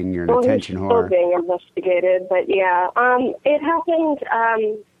lying. You're an attention he's whore. still being investigated, but yeah, it happened.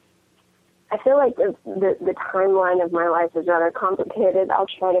 I feel like the timeline of my life is rather complicated. I'll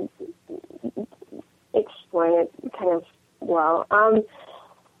try to explain it kind of well.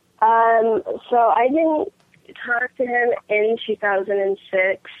 So I didn't talk to him in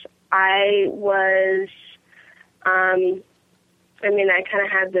 2006. I was, I kind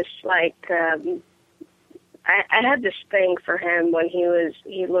of had this, like, I had this thing for him when he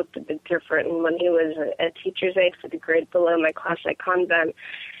looked a bit different, and when he was a teacher's aide for the grade below my class at Convent.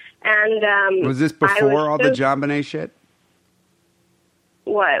 And was this before all the JonBenet shit?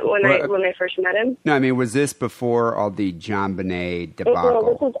 What, when I first met him? No, I mean, was this before all the JonBenet debacle?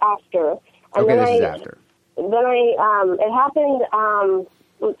 No, this is after. And okay, this is after. Then it happened,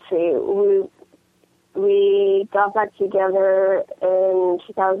 let's see, we got back together in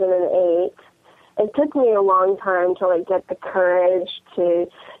 2008. It took me a long time to, like, get the courage to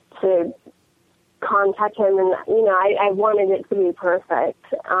contact him, and, you know, I wanted it to be perfect.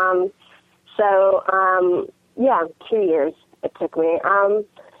 2 years it took me. And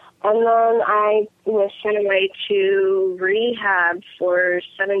then I was sent away to rehab for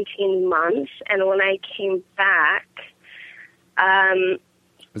 17 months, and when I came back,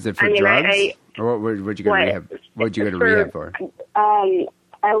 was it for drugs? Or what'd you go to rehab? What'd you go to rehab for?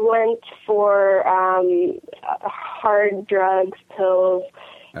 I went for hard drugs, pills,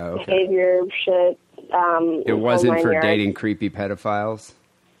 behavior shit. It wasn't for dating creepy pedophiles?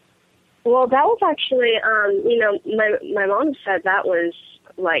 Well, that was actually, my mom said that was,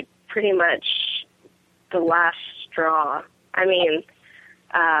 like, pretty much the last straw. I mean,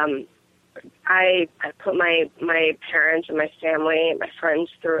 I put my parents and my family and my friends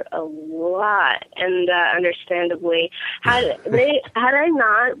through a lot, and understandably, had I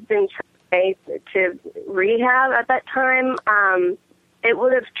not been sent to rehab at that time, it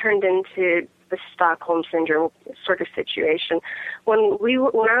would have turned into the Stockholm Syndrome sort of situation. When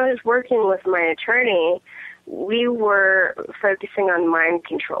I was working with my attorney, we were focusing on mind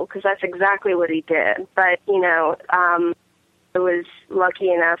control, because that's exactly what he did. But, I was lucky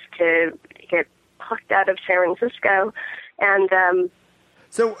enough to get plucked out of San Francisco and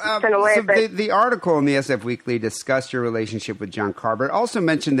sent away. So the article in the SF Weekly discussed your relationship with John Carver. It also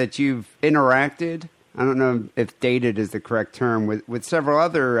mentioned that you've interacted, I don't know if dated is the correct term, with several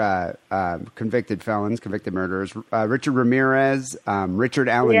other convicted felons, convicted murderers, Richard Ramirez, Richard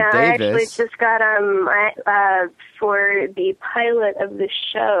Allen Davis. I actually just got for the pilot of the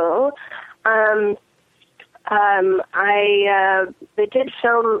show. They did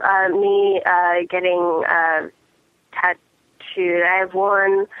film me getting tattooed. I have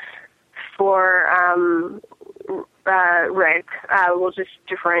one for Rick. We'll just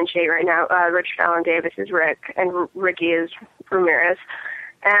differentiate right now. Richard Allen Davis is Rick, and Ricky is Ramirez.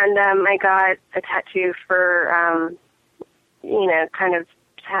 And I got a tattoo for, kind of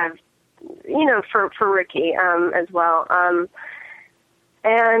have, for Ricky as well.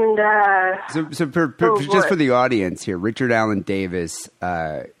 Just for the audience here, Richard Allen Davis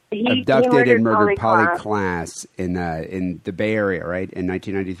abducted and murdered Polly Klaas in the Bay Area, right, in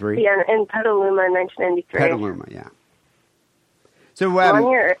 1993? Yeah, in Petaluma in 1993. Petaluma, yeah. So one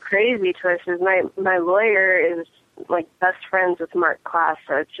here, a crazy twist is my lawyer is, like, best friends with Mark Klaas,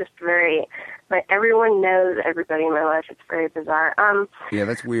 so it's just very, like, everyone knows everybody in my life. It's very bizarre. Yeah,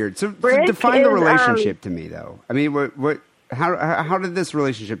 that's weird. So define the relationship to me, though. I mean, how did this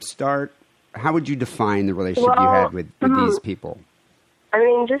relationship start? How would you define the relationship you had with these people? I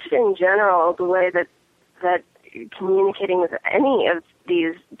mean, just in general, the way that communicating with any of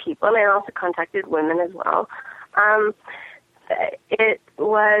these people, and I also contacted women as well, it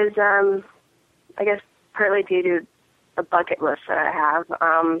was, I guess, partly due to a bucket list that I have.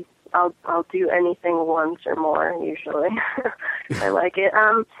 I'll do anything once or more, usually. I like it.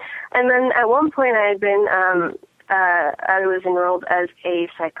 And then at one point I had been, I was enrolled as a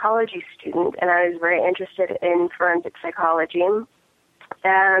psychology student, and I was very interested in forensic psychology.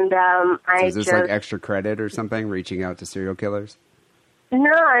 And so is this like extra credit or something, reaching out to serial killers?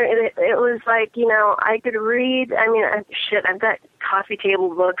 No, it was like, I could read, I've got coffee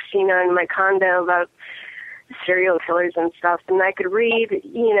table books, in my condo about serial killers and stuff, and I could read,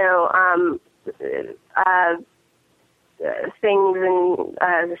 things in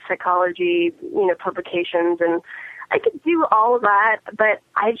the psychology, publications, and I could do all of that, but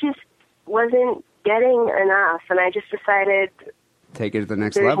I just wasn't getting enough, and I just decided take it to the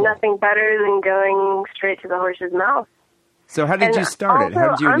next level. There's nothing better than going straight to the horse's mouth. So how did you start it? How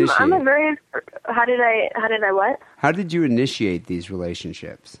did you initiate? How did I what? How did you initiate these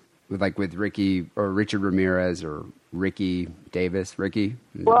relationships with Ricky or Richard Ramirez or Ricky Davis? Ricky?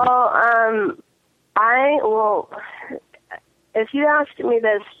 Well, if you asked me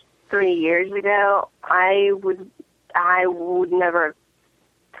this 3 years ago, I would never have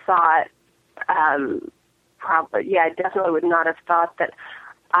thought, I definitely would not have thought that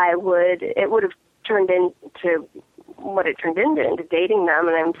it would have turned into what it turned into dating them,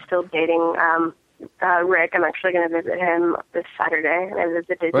 and I'm still dating Rick. I'm actually going to visit him this Saturday, and I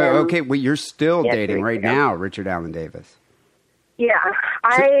visited him. Okay, well, you're still dating right ago. now, Richard Allen Davis. Yeah,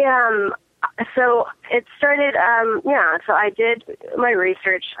 so it started, so I did my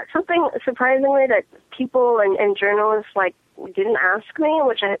research. Something surprisingly that people and journalists didn't ask me,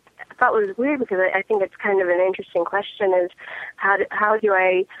 which I thought was weird because I think it's kind of an interesting question, is how do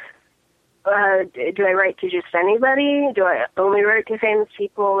I write to just anybody? Do I only write to famous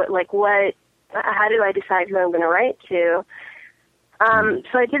people? How do I decide who I'm going to write to?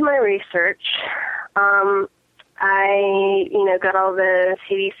 So I did my research. I, got all the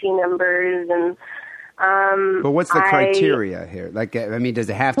CDC numbers and. But what's the criteria here? Does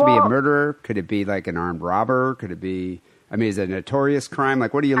it have to be a murderer? Could it be like an armed robber? Could it be? Is it a notorious crime?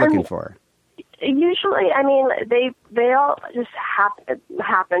 What are you looking for? Usually, they all just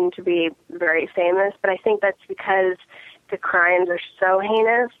happen to be very famous, but I think that's because the crimes are so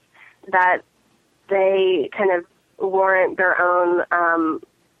heinous that they kind of warrant their own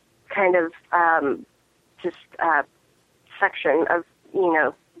section of,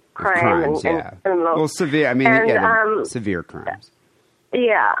 crime crimes, and criminal. Well, severe. Severe crimes.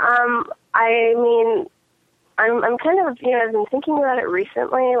 Yeah. I'm kind of, I've been thinking about it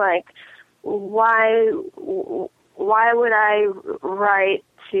recently, why would I write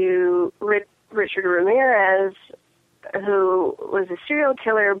to Richard Ramirez, who was a serial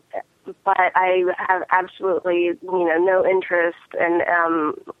killer, but I have absolutely, no interest and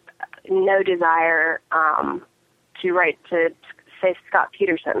no desire to write to, say, Scott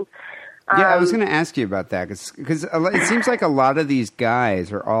Peterson. Yeah, I was going to ask you about that because it seems like a lot of these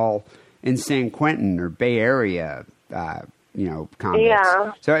guys are all in San Quentin or Bay Area, convicts.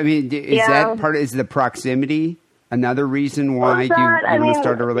 Yeah. So is that part? Is the proximity another reason why you want to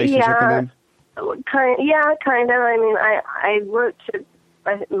start a relationship with them? Kind of. I wrote to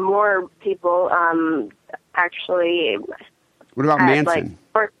more people. Actually. What about Manson?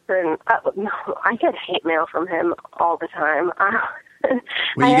 No, I get hate mail from him all the time.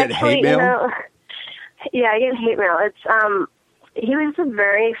 Hate mail? Yeah, I get hate mail. It's he was the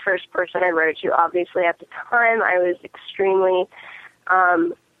very first person I wrote to. Obviously, at the time, I was extremely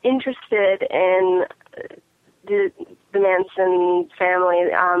interested in the Manson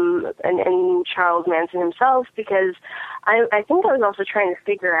family and Charles Manson himself, because I think I was also trying to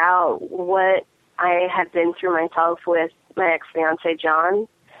figure out what I had been through myself with my ex-fiance John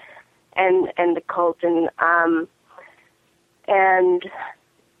and the cult and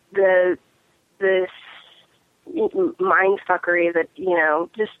this mind fuckery that,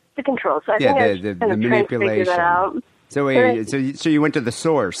 just the control. So I think I was the kind of trying to figure that out. So you went to the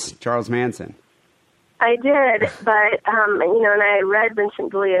source, Charles Manson. I did, but and I read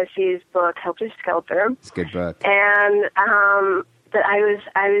Vincent Bugliosi's book Helter Skelter. It's a good book. And that I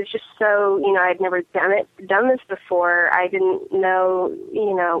was just so, I'd never done this before. I didn't know,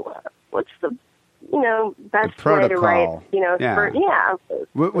 what's the best way to write,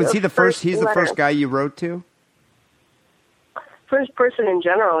 Was he the first? He's the first guy you wrote to? First person in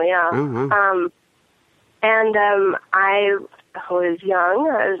general, yeah. Uh-huh. I was young.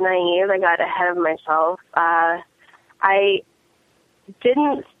 I was naive. I got ahead of myself. I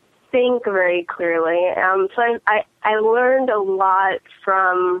didn't think very clearly. So I learned a lot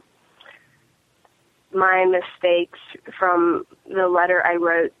from my mistakes from the letter I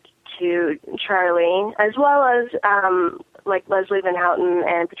wrote to Charlie, as well as Leslie Van Houten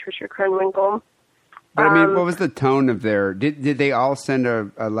and Patricia Krenwinkel. But what was the tone of their? Did they all send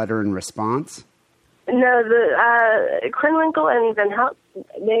a letter in response? No, the Krenwinkel and Van Houten,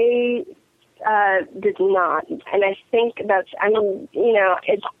 they did not, and I think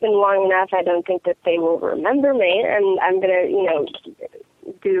it's been long enough. I don't think that they will remember me, and I'm gonna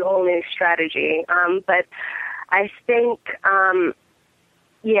do a whole new strategy. But I think it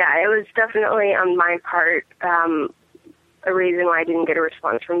was definitely on my part a reason why I didn't get a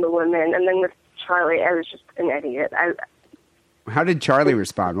response from the women. And then with Charlie, I was just an idiot. How did Charlie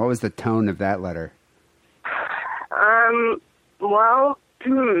respond? What was the tone of that letter? Well,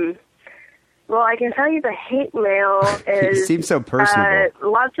 I can tell you the hate mail is... It seems so personable.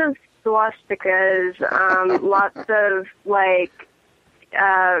 Lots of swastikas, lots of,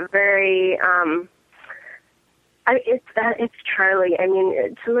 very... it's Charlie.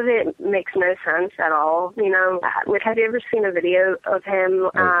 Some of it makes no sense at all. Have you ever seen a video of him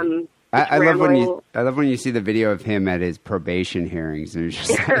I love when you see the video of him at his probation hearings, and he's just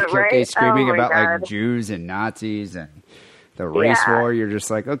like, Right? okay, screaming Oh, my about like God. Jews and Nazis and the race war. You're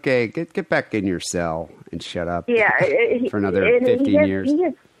just like, okay, get back in your cell and shut up. Yeah, for another 15 years. He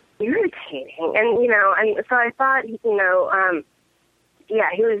is irritating, and and so I thought, he was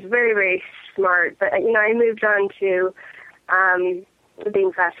very, very smart. But I moved on to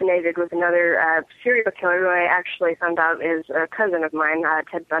being fascinated with another serial killer who I actually found out is a cousin of mine,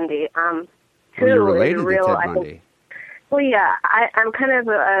 Ted Bundy. Who You're related is to real, Ted I Bundy. think, well, yeah, I'm kind of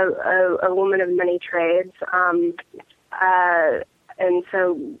a woman of many trades. And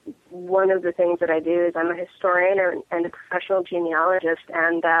so one of the things that I do is I'm a historian and a professional genealogist.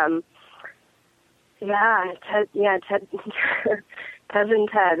 And, Ted, cousin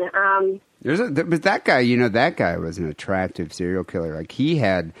Ted. But that guy was an attractive serial killer. Like, he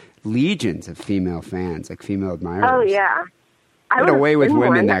had legions of female fans, like female admirers. Oh, yeah. Had a way with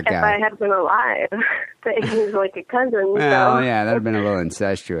women, that guy. If I had been alive. But he was like a cousin. Well, so. yeah, that'd have been a little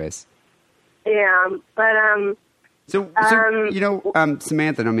incestuous. Yeah, but, So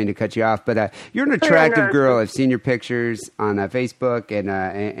Samantha, I don't mean to cut you off, but you're an attractive girl. I've seen your pictures on Facebook and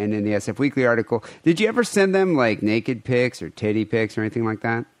in the SF Weekly article. Did you ever send them like naked pics or titty pics or anything like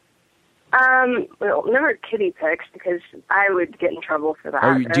that? Well, never kitty pics because I would get in trouble for that.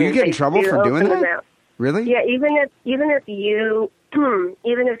 Oh, do you get in trouble for doing that? Really? Yeah, even if you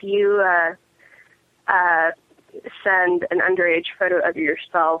send an underage photo of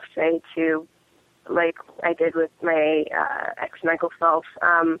yourself, say to, like I did with my ex Michael Phelps,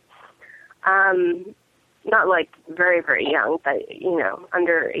 not like very, very young, but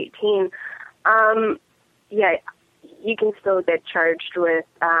under 18. Yeah, you can still get charged with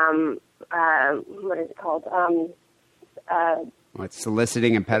what is it called?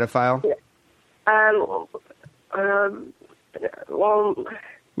 Soliciting a pedophile? Well,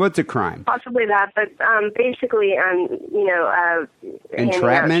 what's a crime? possibly that, but basically,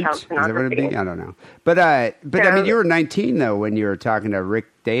 Entrapment? Child Is that what it'd pornography. be? I don't know. But I mean, you were 19 though when you were talking to Rick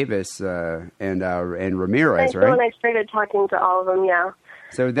Davis and Ramirez, Right? So when right? I started talking to all of them, yeah.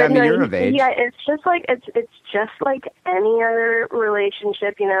 So that means you're of age. Yeah, it's just like any other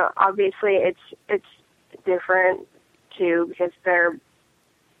relationship. Obviously it's different too because they're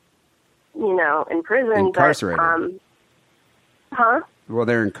in prison, Incarcerated. But, Well,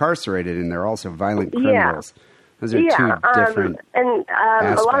 they're incarcerated and they're also violent Yeah. criminals. Those are two different and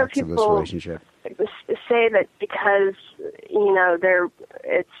a lot of aspects of this people relationship. say that because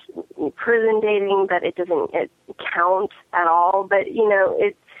it's prison dating that it doesn't count at all, but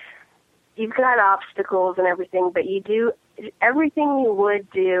you've got obstacles and everything, but you do everything you would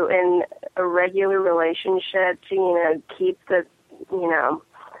do in a regular relationship to keep it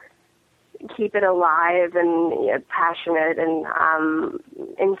alive and passionate and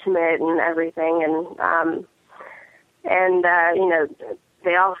intimate and everything, and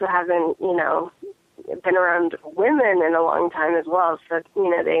they also haven't been around women in a long time as well, so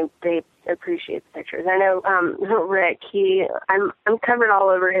they appreciate the pictures. I know Rick, I'm covered all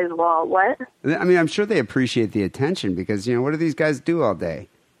over his wall. What? I mean, I'm sure they appreciate the attention because what do these guys do all day?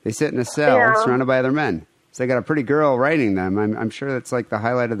 They sit in a cell surrounded by other men. So they got a pretty girl writing them. I'm sure that's like the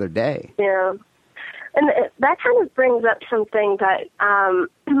highlight of their day. Yeah. And that kind of brings up something that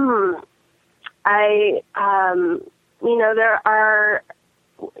there are,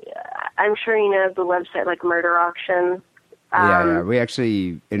 I'm sure the website like Murder Auction. Yeah, we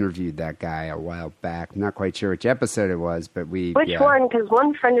actually interviewed that guy a while back. I'm not quite sure which episode it was, but Which one? Because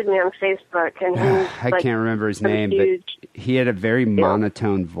one friended me on Facebook, and I can't remember his name, but he had a very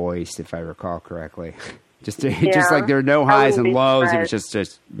monotone voice, if I recall correctly. Just like there were no highs and lows. It was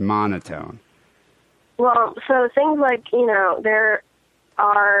just monotone. Well, so things like there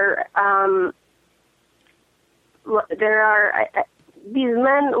are these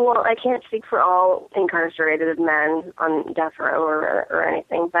men. Well, I can't speak for all incarcerated men on death row or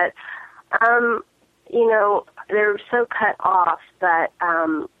anything, but they're so cut off that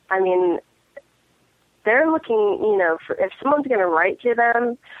they're looking. For if someone's going to write to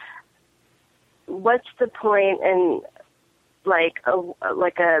them, what's the point in like a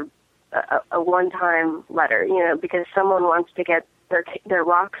one-time letter? Because someone wants to get their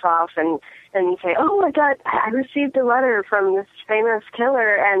rocks off and say, oh my God, I received a letter from this famous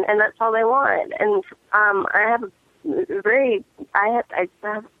killer, and that's all they want. And I have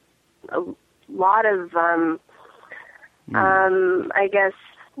a lot of I guess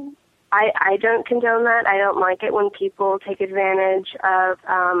I don't condone that. I don't like it when people take advantage of,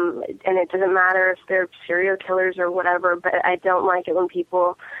 and it doesn't matter if they're serial killers or whatever, but I don't like it when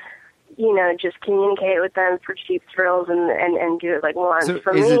people, just communicate with them for cheap thrills and do it like once. So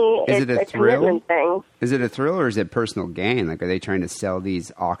for is me, it a it's thrill? a commitment thing. Is it a thrill or is it personal gain? Like, are they trying to sell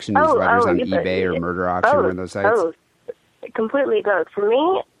these auction newsletters on eBay or Murder Auction or one of those sites? Both. Completely both. For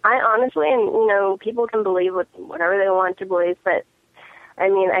me, I honestly, and people can believe whatever they want to believe, but I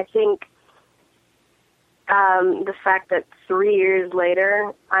mean, I think the fact that 3 years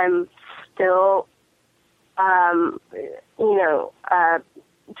later I'm still,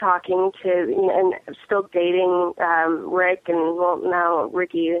 talking to, and still dating Rick, and now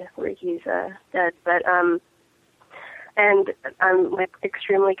Ricky's dead, but and I'm like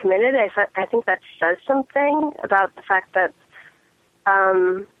extremely committed. I think that says something about the fact that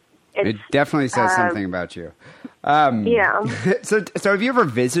it definitely says something about you. Yeah. So have you ever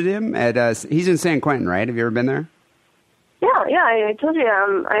visited him at? He's in San Quentin, right? Have you ever been there? Yeah. I told you.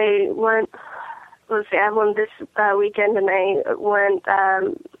 I went. Let's see. I have one this weekend, and I went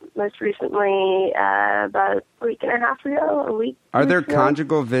most recently about a week and a half ago. Are there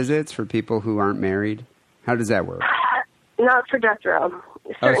conjugal visits for people who aren't married? How does that work? Not for death row.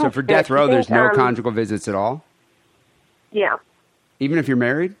 So for death row, there's no conjugal visits at all? Yeah. Even if you're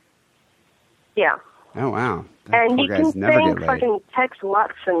married? Yeah. Oh, wow. And you can thank fucking Tex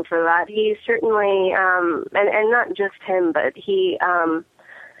Watson for that. He certainly, and not just him, but he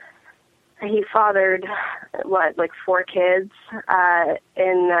fathered, like 4 kids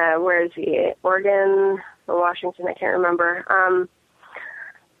in, where is he, Oregon or Washington, I can't remember.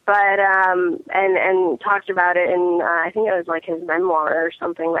 But and talked about it in I think it was like his memoir or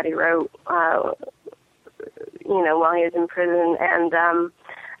something that he wrote while he was in prison. And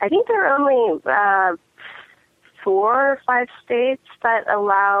I think there are only 4 or 5 states that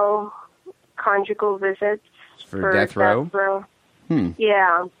allow conjugal visits for death row.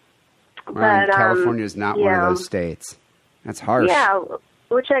 Yeah. Well, but California is not one of those states. That's harsh. Yeah,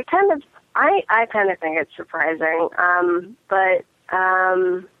 which I kind of think it's surprising. But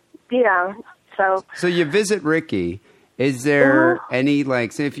yeah. So you visit Ricky. Is there any,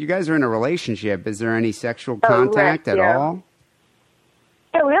 like, say if you guys are in a relationship, is there any sexual contact at all?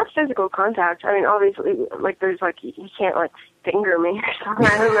 Yeah, we have physical contact. I mean, obviously, like, there's, like, he can't, like, finger me or something.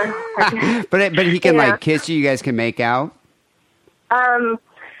 I don't know. but he can, like, kiss you. You guys can make out?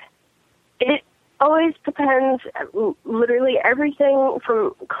 It always depends. Literally everything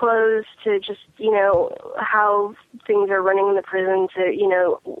from clothes to just, how things are running in the prison to,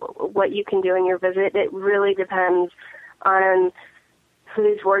 what you can do in your visit. It really depends on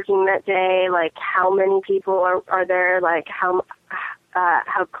who's working that day, like how many people are there, like how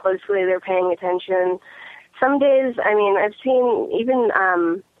closely they're paying attention. Some days, I mean, I've seen even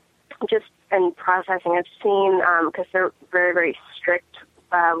just in processing, I've seen, because they're very, very strict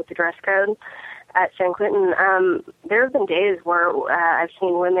with the dress code at San Quentin, there have been days where I've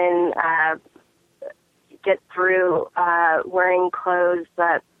seen women get through wearing clothes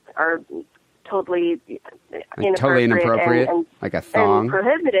that are totally inappropriate, and like a thong, and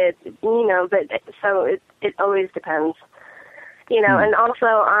prohibited. But so it always depends. And also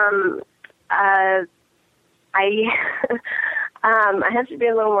I have to be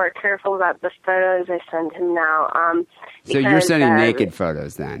a little more careful about the photos I send him now. So you're sending naked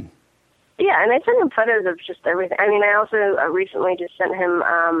photos then? Yeah, and I send him photos of just everything. I mean, I also recently just sent him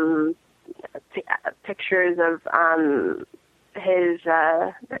pictures of his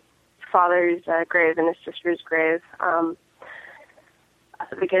father's grave and his sister's grave,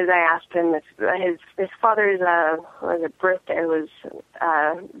 because I asked him if his father's birthday was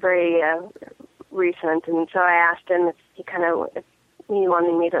very recent, and so I asked him if he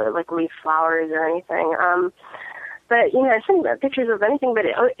wanted me to like leave flowers or anything. But I send pictures of anything, but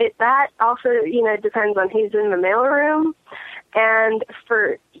that also depends on who's in the mailroom. And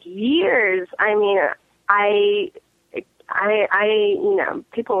for years, I mean, I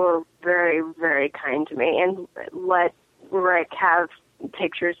people were very, very kind to me and let Rick have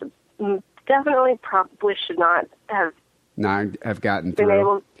pictures. Definitely, probably should not have gotten been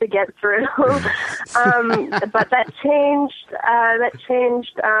able to get through. But that changed.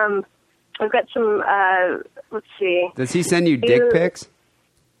 I've got some. Let's see. Does he send you dick pics?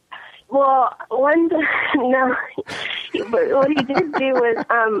 Well, no. What he did do was,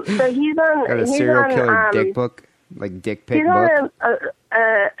 so he's on. Got a serial killer dick book, like dick pic book. He's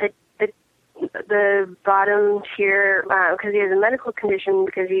on the bottom tier because he has a medical condition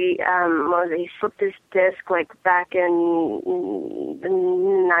because he slipped his disc like back in the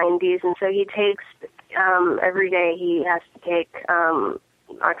 90s, and so he takes every day he has to take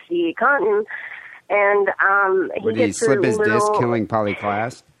OxyContin, and Would he slip his disc killing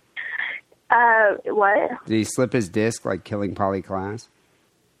polyclass? What? Did he slip his disc like killing polyclass?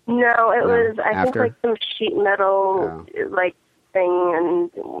 No, it was, I think, after? like some sheet metal, like, thing in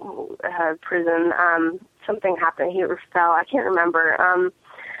prison. Something happened. He fell. I can't remember.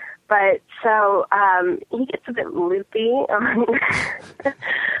 But so he gets a bit loopy on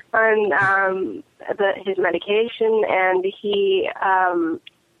his medication, and he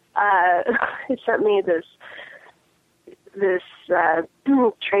sent me this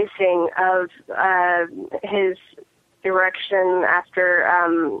tracing of his erection after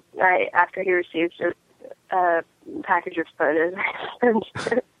he received a package of photos.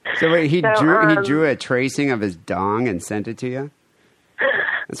 So wait, he drew a tracing of his dong and sent it to you?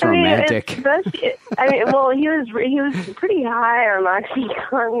 That's romantic. He was pretty high on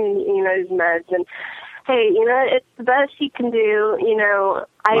Oxycontin, his meds, and hey, it's the best he can do.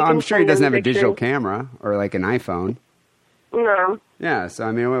 I'm sure he doesn't have a digital camera or like an iPhone. No. Yeah, so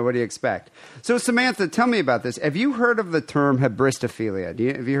I mean, what do you expect? So Samantha, tell me about this. Have you heard of the term hybristophilia?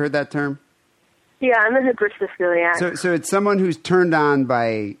 Have you heard that term? Yeah, I'm a hybristophiliac. So it's someone who's turned on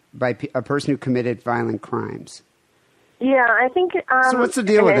by a person who committed violent crimes. Yeah, I think. So what's the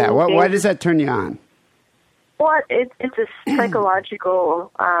deal with that? Why does that turn you on? Well, it's a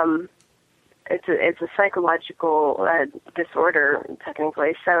psychological. It's a psychological disorder,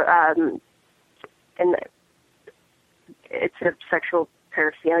 technically. So, and it's a sexual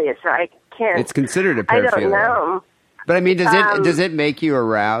paraphilia. So I can't. It's considered a paraphilia. I don't know. But I mean, does it make you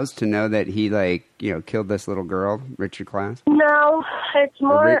aroused to know that he killed this little girl, Richard Class? No, it's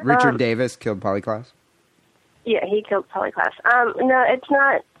more Richard Davis killed Polly Klaas? Yeah, he killed Polly Klaas. No, it's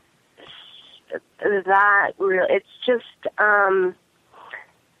not that real. It's just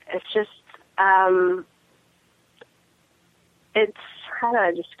it's how do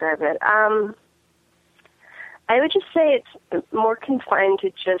I describe it? I would just say it's more confined to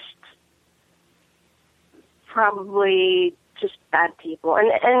just probably just bad people,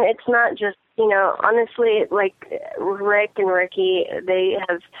 and it's not just honestly, like Rick and Ricky, they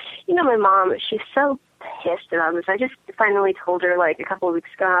have my mom, she's so pissed about this. I just finally told her like a couple of weeks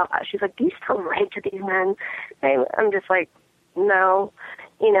ago. She's like, "Do you still write to these men?" I'm just like, no,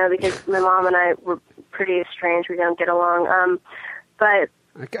 because my mom and I were pretty estranged. We don't get along. But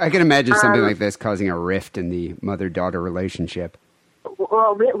I can imagine something like this causing a rift in the mother-daughter relationship.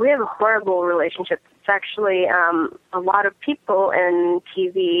 Well, we have a horrible relationship. It's actually a lot of people in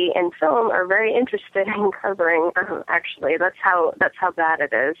TV and film are very interested in covering. Actually, that's how bad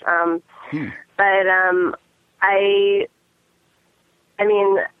it is. But I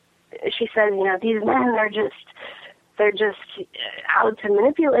mean, she says, these men they're just out to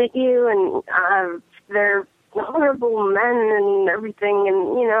manipulate you, and they're horrible men and everything,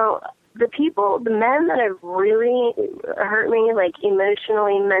 and the men that have really hurt me, like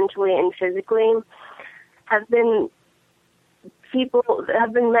emotionally, mentally, and physically, have been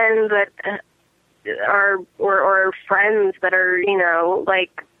men that are or friends that are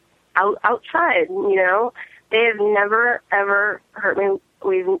like outside. They have never ever hurt me.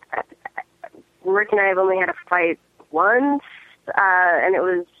 Rick and I have only had a fight once, and it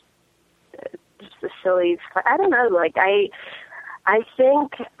was just a silly fight. I don't know. Like I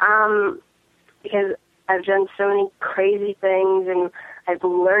think because I've done so many crazy things and I've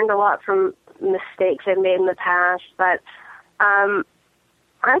learned a lot from mistakes I've made in the past, but I'd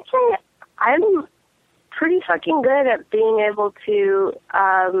say I'm pretty fucking good at being able to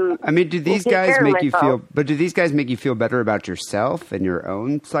do these guys make you feel better about yourself and your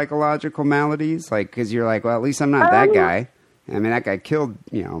own psychological maladies? Like, because you're like, well, at least I'm not that guy. I mean, that guy killed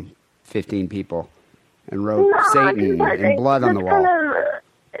 15 people and wrote Satan in blood on the wall.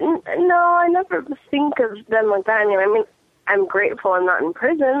 No, I never think of them like that. I mean, I'm grateful I'm not in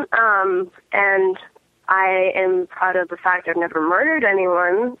prison, and I am proud of the fact I've never murdered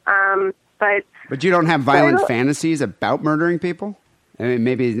anyone. But you don't have violent fantasies about murdering people? I mean,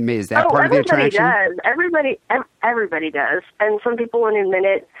 maybe is that part of the attraction? Everybody does. Everybody does, and some people won't admit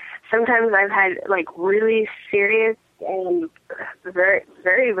it. Sometimes I've had like really serious and very,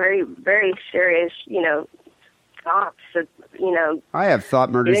 very, very, very serious, thoughts that, I have thought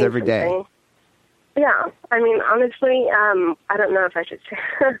murders every day. Yeah. I mean, honestly, I don't know if I should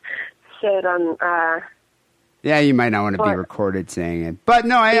say it on... Yeah, you might not want to be recorded saying it. But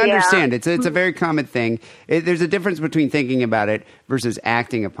no, I understand. It's a very common thing. There's a difference between thinking about it versus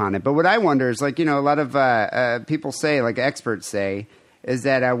acting upon it. But what I wonder is, like, a lot of people say, like experts say, is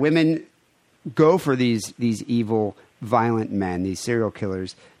that women go for these evil, violent men, these serial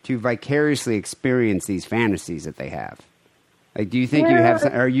killers, to vicariously experience these fantasies that they have. Like, do you think you have?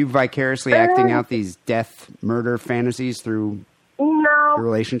 Are you vicariously acting out these death, murder fantasies through your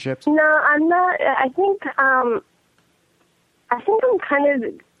relationships? No, I'm not. I think I'm kind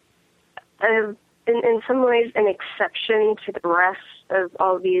of in some ways an exception to the rest of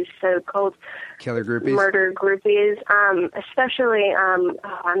all these so-called Killer groupies? murder groupies, especially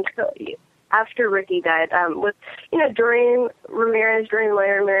after Ricky died. With Doreen Lloyd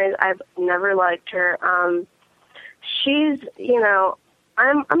Ramirez, I've never liked her. She's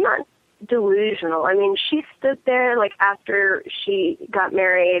I'm not delusional. I mean, she stood there like after she got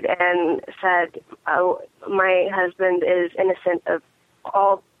married and said, "Oh, my husband is innocent of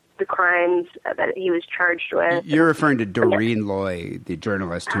all the crimes that he was charged with." You're referring to Doreen Lloyd, the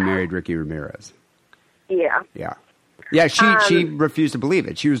journalist who married Ricky Ramirez. Yeah. Yeah. Yeah, she refused to believe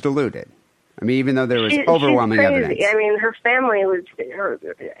it. She was deluded. I mean, even though there was overwhelming she's crazy. evidence. I mean, her family was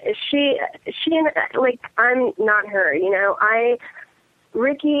she like, I'm not her,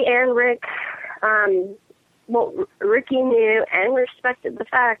 Ricky and Rick, Ricky knew and respected the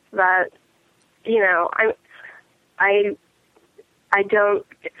fact that, I don't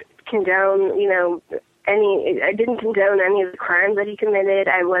condone, I didn't condone any of the crimes that he committed.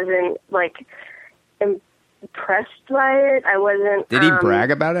 I wasn't, like, impressed by it. I wasn't... Did he brag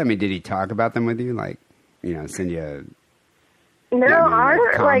about it? I mean, did he talk about them with you? Like, send you a... No,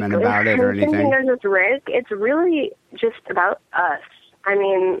 comment about it or anything? Thinking as with Rick, it's really just about us. I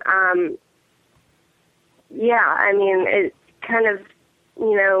mean, it kind of,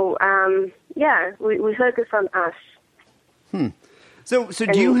 we focus on us. So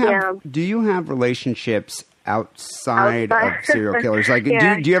do you have relationships outside of serial killers? Like,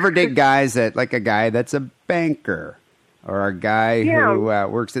 do you ever date guys like a guy that's a banker or a guy who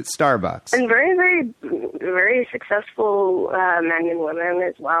works at Starbucks? And very, very, very successful men and women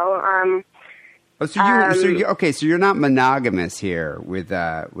as well. So you're not monogamous here with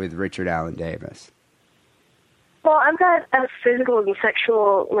Richard Allen Davis. Well, I've got physical and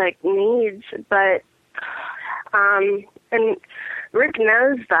sexual needs, but and Rick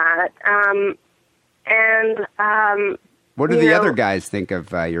knows that. What do the other guys think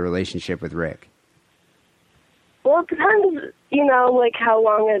of your relationship with Rick? Well, it depends, how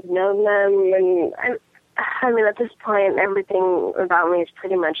long I've known them, and I mean, at this point, everything about me is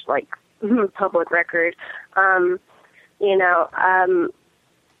pretty much public record.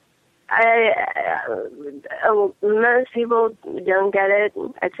 Most people don't get it.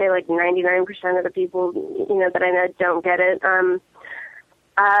 I'd say 99% of the people that I know don't get it.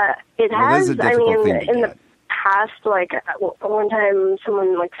 It has. Is a difficult thing to in get. The past, one time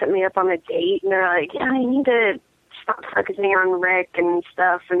someone set me up on a date, and they're like, "Yeah, I need to stop focusing on Rick and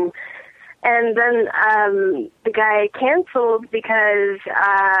stuff," and then the guy canceled because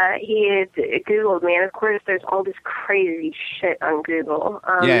he had Googled me. And, of course, there's all this crazy shit on Google.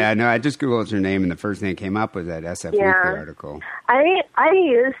 Yeah, I know. I just Googled your name, and the first thing that came up was that SF Weekly article. I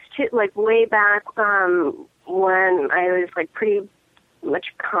used to, way back when I was, pretty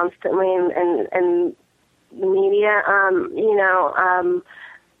much constantly in the media,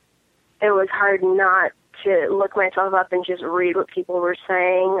 it was hard not to look myself up and just read what people were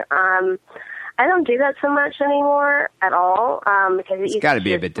saying. I don't do that so much anymore at all because it's got to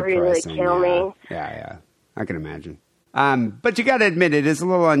be a bit depressing. Really kill me. Yeah, I can imagine. But you got to admit, it is a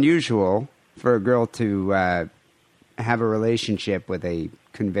little unusual for a girl to have a relationship with a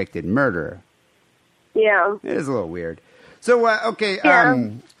convicted murderer. Yeah, it is a little weird. So, okay,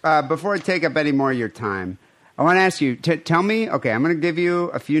 before I take up any more of your time, I want to ask you, tell me, okay, I'm going to give you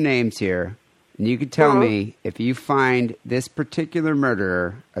a few names here. And you could tell me if you find this particular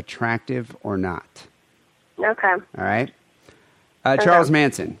murderer attractive or not. Okay. All right? Charles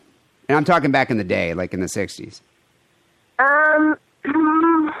Manson. And I'm talking back in the day, like in the 60s. I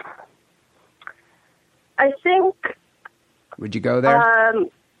think... Would you go there?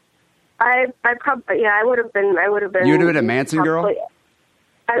 I probably... Yeah, I would have been... You would have been a Manson girl?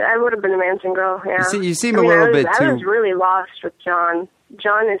 I would have been a Manson girl, yeah. You seem a little bit too... I was really lost with John.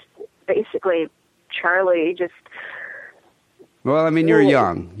 John is... basically Charlie, just... Well, I mean, you're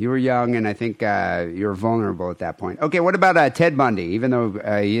young. You were young, and I think you were vulnerable at that point. Okay, what about Ted Bundy, even though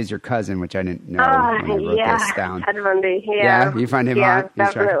he is your cousin, which I didn't know when I wrote this down. Ted Bundy, yeah. You find him hot? Yeah,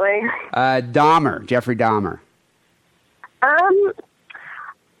 definitely. Dahmer, Jeffrey Dahmer.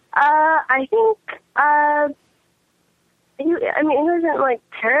 I think, he wasn't,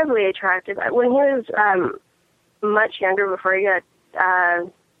 terribly attractive. When he was much younger, before he got...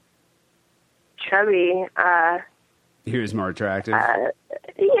 chubby. He was more attractive.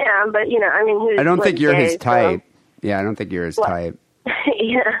 Yeah, but he was. I don't think you're gay, his type. So. Yeah, I don't think you're his type.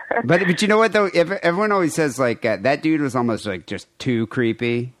 Yeah. But you know what though? If everyone always says that dude was almost just too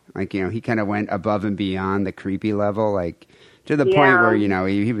creepy. He kind of went above and beyond the creepy level, to the point where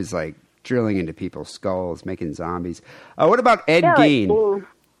he was drilling into people's skulls, making zombies. What about Ed Gein?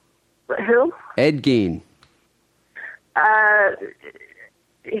 Who? Ed Gein.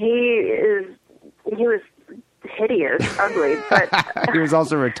 He was hideous, ugly, but He was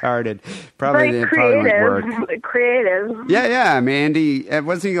also retarded. Probably very didn't work. creative. Yeah. I mean, Andy,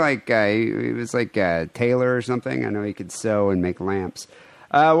 wasn't he like he was like tailor or something? I know he could sew and make lamps.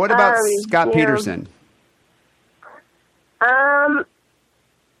 What about Scott Peterson? For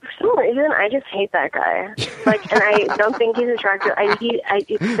some reason, I just hate that guy. Like, and I don't think he's attractive.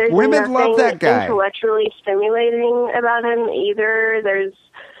 There's Women love that guy. Intellectually stimulating about him either. There's,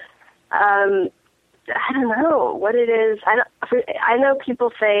 I don't know what it is. I know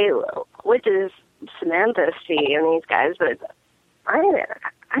people say, which is Samantha see in these guys, but I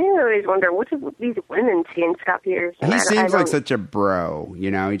always wonder, what do these women see in Scott Peterson? He seems like such a bro,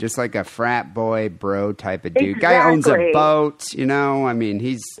 you know. He's just like a frat boy, bro type of dude. Guy owns a boat, you know. I mean,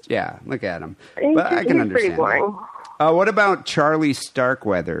 look at him. But I can understand. Pretty boring. What about Charlie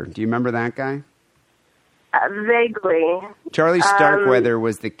Starkweather? Do you remember that guy? Vaguely. Charlie Starkweather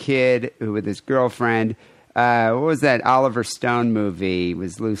was the kid who, with his girlfriend, what was that Oliver Stone movie? It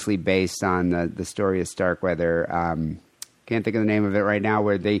was loosely based on the story of Starkweather. Can't think of the name of it right now,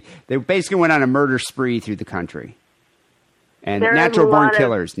 where they basically went on a murder spree through the country. And Natural Born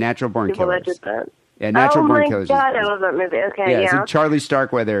Killers. Yeah, Natural Born Killers. Oh my God, I love that movie. Okay, So Charlie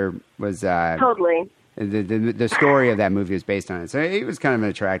Starkweather was totally. The story of that movie was based on it. So he was kind of an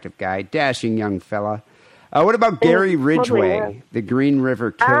attractive guy, dashing young fella. What about Gary Ridgway, the Green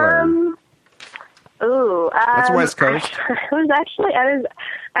River Killer? That's West Coast. I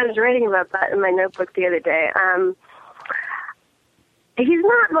was writing about that in my notebook the other day. He's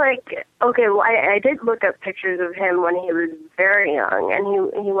not like, okay, well, I did look up pictures of him when he was very young, and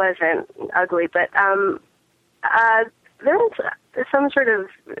he wasn't ugly, but there was some sort of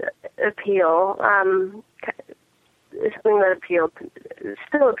appeal, something that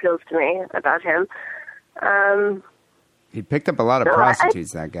still appeals to me about him. He picked up a lot of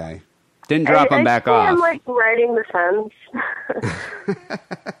prostitutes, that guy. Didn't drop him back off. I'm like riding the fence.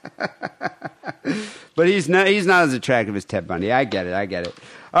 But he's not as attractive as Ted Bundy. I get it.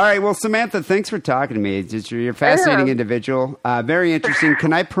 All right, well, Samantha, thanks for talking to me. You're a fascinating individual. Very interesting.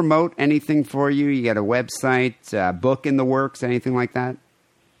 Can I promote anything for you? You got a website, book in the works, anything like that?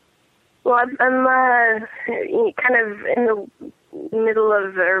 Well, I'm kind of in the middle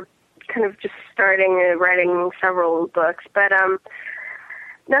of, or kind of just starting writing several books, but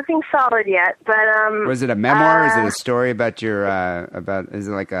nothing solid yet. But was it a memoir? Is it a story about your Is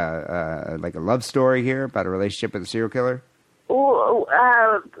it like a love story here about a relationship with a serial killer? One's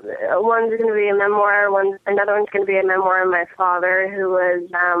going to be a memoir. Another one's going to be a memoir of my father, who was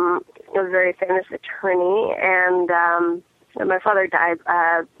a very famous attorney, and my father died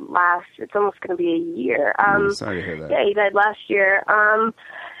it's almost going to be a year. Sorry to hear that. Yeah, he died last year.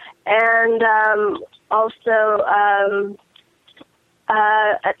 And also,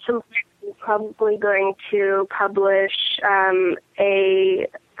 at some point, I'm probably going to publish a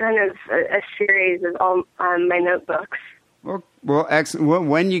kind of a series of all my notebooks. Well, excellent.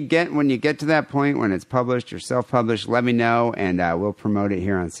 When you get to that point, when it's published or self-published, let me know, and we'll promote it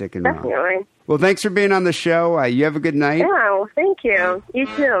here on Sick and Wrong. Definitely. Well, thanks for being on the show. You have a good night. Yeah, well, thank you. You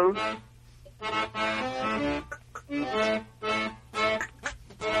too.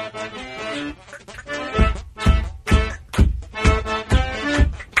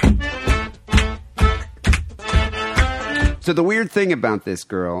 So the weird thing about this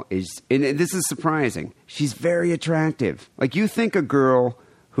girl is, and this is surprising, she's very attractive. Like, you think a girl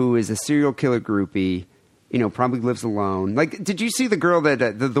who is a serial killer groupie, probably lives alone. Like, did you see the girl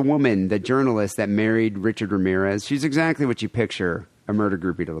the woman, the journalist that married Richard Ramirez? She's exactly what you picture a murder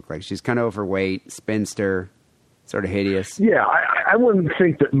groupie to look like. She's kind of overweight, spinster, sort of hideous. Yeah, I wouldn't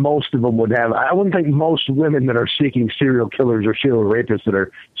think that most of them would have. I wouldn't think most women that are seeking serial killers or serial rapists that are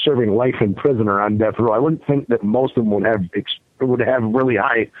serving life in prison or on death row, I wouldn't think that most of them would have really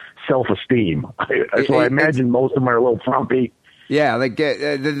high self-esteem. So I imagine most of them are a little frumpy. Yeah, like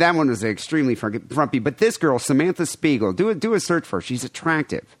that one was extremely frumpy. But this girl, Samantha Spiegel, do a search for her. She's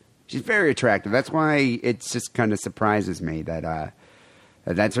attractive. She's very attractive. That's why it just kind of surprises me that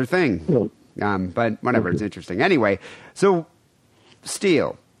that's her thing. Yeah. But whatever, it's interesting. Anyway, so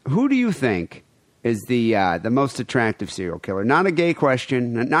Steele, who do you think is the most attractive serial killer? Not a gay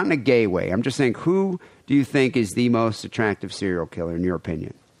question, not in a gay way. I'm just saying, who do you think is the most attractive serial killer in your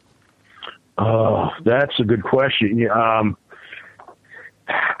opinion? Oh, that's a good question.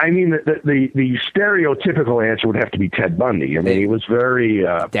 I mean, the stereotypical answer would have to be Ted Bundy. I mean, he was very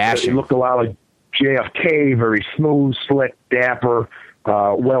dashing. He looked a lot like JFK, very smooth, slick, dapper.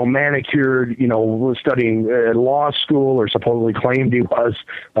 well manicured, was studying law school, or supposedly claimed he was.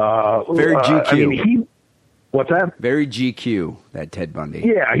 Very GQ. What's that? Very GQ, that Ted Bundy.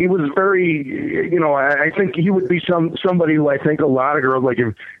 Yeah, he was very, I think he would be somebody who I think a lot of girls, like,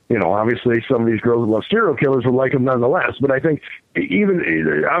 if, obviously some of these girls who love serial killers would like him nonetheless. But I think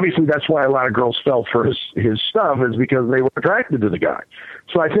obviously that's why a lot of girls fell for his stuff, is because they were attracted to the guy.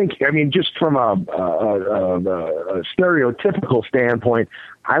 So I think, just from a stereotypical standpoint,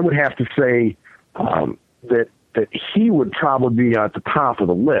 I would have to say that he would probably be at the top of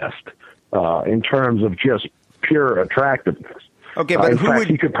the list in terms of just pure attractiveness. Okay, but in fact,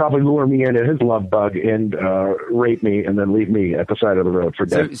 he could probably lure me into his love bug and rape me, and then leave me at the side of the road for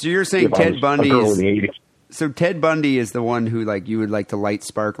dead. So you're saying Ted Bundy is? So Ted Bundy is the one who you would like to light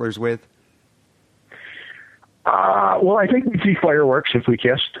sparklers with? Well, I think we'd see fireworks if we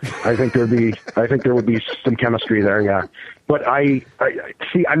kissed. I think there would be some chemistry there. Yeah, but I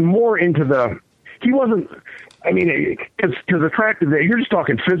see. I'm more into he wasn't. Because attractive, you're just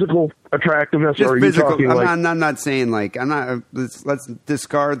talking physical attractiveness, just or are you physical. talking I'm not saying I'm not. Let's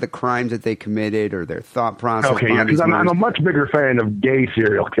discard the crimes that they committed or their thought process. Okay, yeah, because I'm a much bigger fan of gay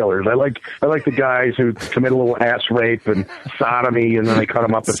serial killers. I like the guys who commit a little ass rape and sodomy, and then they cut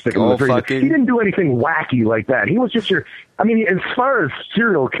them up and stick them in the freezer. He didn't do anything wacky like that. He was just as far as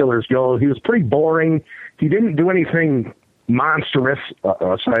serial killers go, he was pretty boring. He didn't do anything monstrous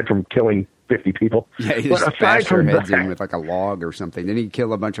aside from killing 50 people. Yeah, he just bashed their heads in with a log or something. Didn't he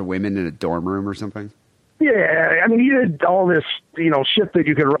kill a bunch of women in a dorm room or something? Yeah, he did all this, shit that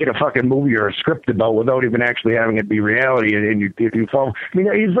you could write a fucking movie or a script about without even actually having it be reality. And you fall.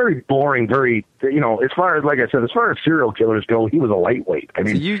 He's very boring. Very, as far as, like I said, as far as serial killers go, he was a lightweight. So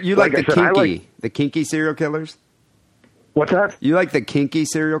you like the kinky serial killers? What's that? You like the kinky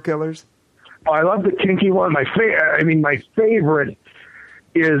serial killers? Oh, I love the kinky one. My favorite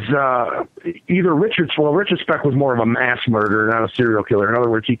is either Richard Speck was more of a mass murderer, not a serial killer. In other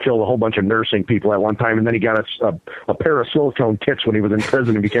words, he killed a whole bunch of nursing people at one time, and then he got a pair of silicone tits when he was in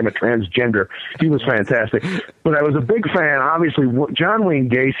prison and became a transgender. He was fantastic. But I was a big fan. Obviously, John Wayne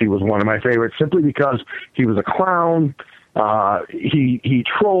Gacy was one of my favorites, simply because he was a clown. He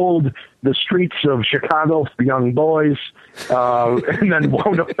trolled the streets of Chicago for young boys, and then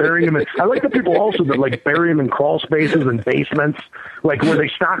wound up burying them. I like the people also that bury them in crawl spaces and basements, where they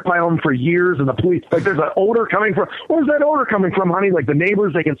stockpile them for years, and the police, there's an odor coming from. Where's that odor coming from, honey? The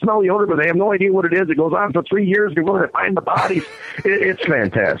neighbors, they can smell the odor, but they have no idea what it is. It goes on for 3 years before they find the bodies. It's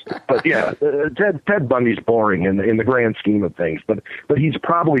fantastic. But yeah, Ted Bundy's boring in the grand scheme of things, but he's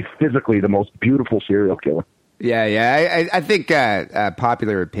probably physically the most beautiful serial killer. Yeah. I think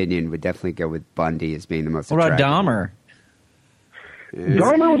popular opinion would definitely go with Bundy as being the most attractive. What about Dahmer?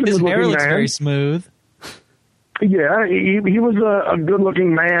 Dahmer was his hair looks very smooth. Yeah, he was a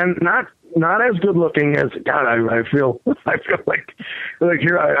good-looking man. Not as good-looking as God. I feel like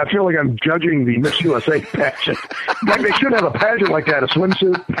here. I feel like I'm judging the Miss USA pageant. They should have a pageant like that, a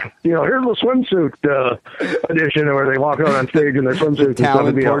swimsuit. Here's the swimsuit edition where they walk out on stage in their swimsuits.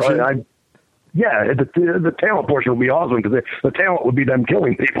 Talent portion. Yeah, the talent portion would be awesome, because the talent would be them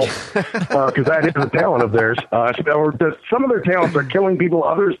killing people, because that is the talent of theirs. Some of their talents are killing people.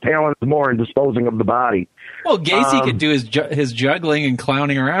 Others' talent is more in disposing of the body. Well, Gacy could do his juggling and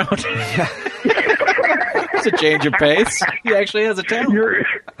clowning around. It's a change of pace. He actually has a talent. You're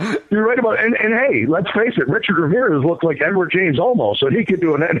right about it. And hey, let's face it, Richard Ramirez looked like Edward James Olmos, so he could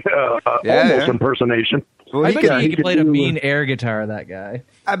do an Olmos impersonation. Well, I bet he played a mean air guitar, that guy.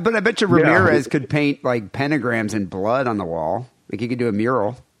 But I bet you Ramirez could paint pentagrams in blood on the wall. He could do a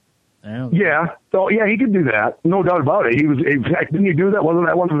mural. Yeah. So yeah, he could do that. No doubt about it. He was. In fact, didn't he do that? Wasn't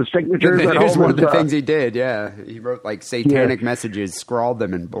that one of the signatures? It was one of the things he did. Yeah, he wrote satanic messages, scrawled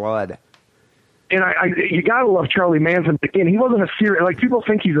them in blood. And you gotta love Charlie Manson. Again, he wasn't a serial. People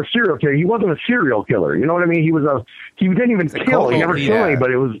think he's a serial killer. He wasn't a serial killer. You know what I mean? He didn't even kill. He never killed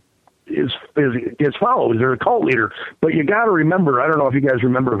anybody. It was his followers. They're a cult leader. But you got to remember, I don't know if you guys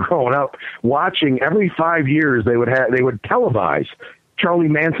remember growing up, watching every 5 years they would televise Charlie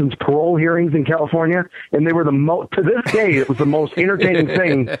Manson's parole hearings in California, and they were to this day, it was the most entertaining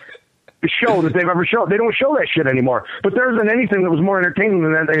thing show that they've ever shown. They don't show that shit anymore. But there isn't anything that was more entertaining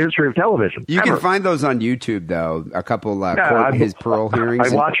than that in the history of television. You can find those on YouTube, though. A couple his parole hearings.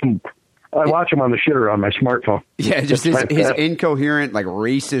 I watch them. I watch him on the shitter on my smartphone. Yeah, just his incoherent,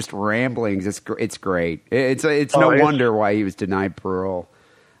 racist ramblings. It's great. It's no wonder why he was denied parole.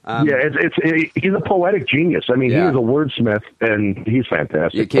 He's a poetic genius. I mean, he is a wordsmith, and he's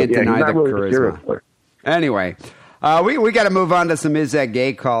fantastic. You can't deny the charisma. Anyway, We got to move on to some Is That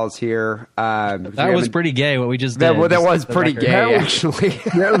Gay calls here. That was pretty gay what we just did. That was pretty gay, actually.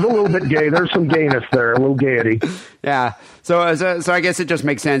 That was a little bit gay. There's some gayness there, a little gaiety. Yeah. So I guess it just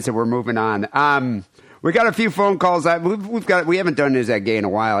makes sense that we're moving on. We got a few phone calls. We haven't done Is That Gay in a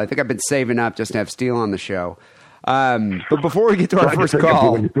while. I think I've been saving up just to have Steele on the show. But before we get to our first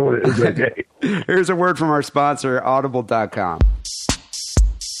call, here's a word from our sponsor, Audible.com.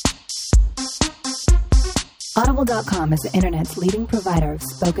 Audible.com is the internet's leading provider of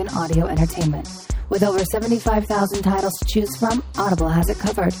spoken audio entertainment. With over 75,000 titles to choose from, Audible has it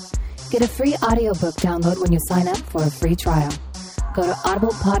covered. Get a free audiobook download when you sign up for a free trial. Go to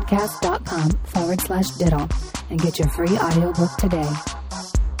audiblepodcast.com/diddle and get your free audiobook today.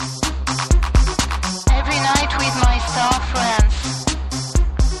 Every night with my star friends,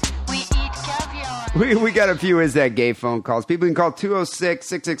 we eat caviar. We got a few Is That Gay phone calls. People can call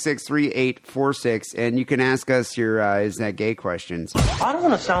 206-666-3846, and you can ask us your Is That Gay questions. I don't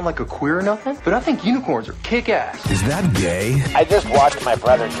want to sound like a queer or nothing, but I think unicorns are kick-ass. Is that gay? I just watched my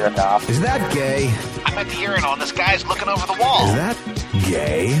brother jerk off. Is that gay? I'm at the urinal and this guy's looking over the wall. Is that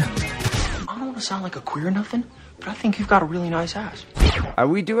gay? I don't want to sound like a queer or nothing, but I think you've got a really nice ass.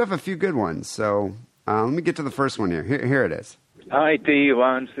 We do have a few good ones, so let me get to the first one here. Here it is. Hi, D.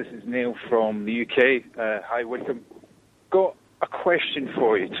 Lance. This is Neil from the UK. Hi, Wickham. Got a question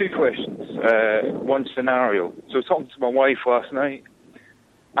for you. Two questions. One scenario. So I was talking to my wife last night,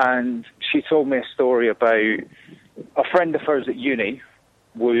 and she told me a story about a friend of hers at uni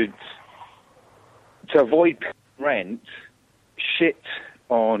would, to avoid rent, shit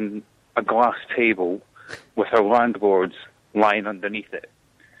on a glass table with her landlord's lying underneath it.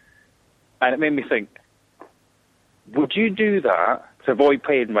 And it made me think, would you do that to avoid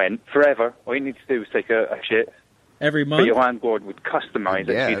paying rent forever? All you need to do is take a shit. Every month? But your landlord would customize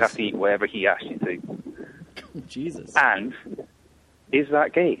it, so you'd have to eat whatever he asked you to. Jesus. And is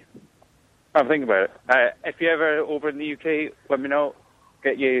that gay? I'm thinking about it. If you're ever over in the UK, let me know.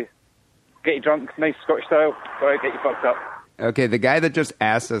 Get you drunk, nice Scottish style. Go out, get you fucked up. Okay, the guy that just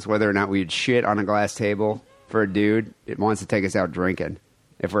asked us whether or not we'd shit on a glass table for a dude, it wants to take us out drinking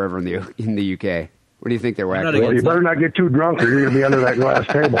if we're ever in the UK. What do you think they're whacking? Well, you better not get too drunk or you're going to be under that glass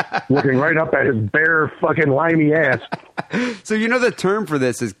table, looking right up at his bare fucking limey ass. So you know the term for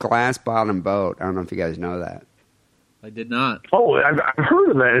this is glass bottom boat. I don't know if you guys know that. I did not. Oh, I've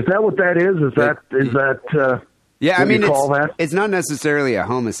heard of that. Is that what that is? Is that yeah, I mean, it's not necessarily a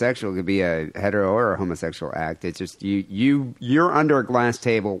homosexual. It could be a hetero or a homosexual act. It's just you're under a glass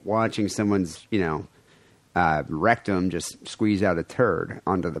table watching someone's, rectum just squeeze out a turd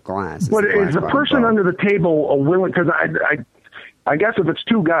onto the glass. But is the person under the table willing? Because I guess if it's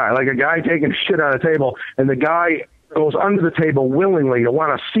two guys, like a guy taking shit on a table, and the guy goes under the table willingly to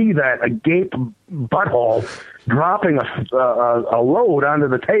want to see that agape butthole dropping a load onto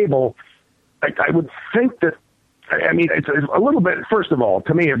the table, I would think that. I mean, it's a little bit. First of all,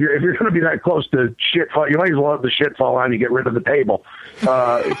 to me, if you're going to be that close to shit fall, you might as well let the shit fall on you. Get rid of the table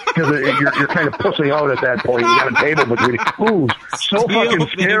because you're kind of pussing out at that point. You got a table between. Ooh, so fucking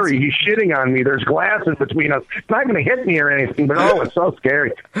scary. He's shitting on me. There's glass in between us. It's not going to hit me or anything, but it's so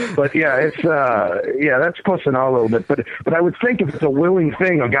scary. But yeah, that's pussing out a little bit. But I would think if it's a willing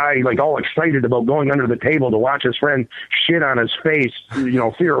thing, a guy like all excited about going under the table to watch his friend shit on his face,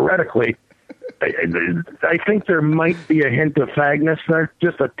 theoretically. I think there might be a hint of fagness there,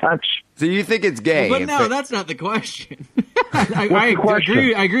 just a touch. So you think it's gay? But no, that's not the question. I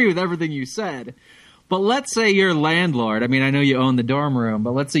agree with everything you said. But let's say your landlord, I mean, I know you own the dorm room,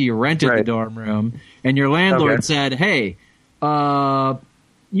 but let's say you rented the dorm room, and your landlord said, hey,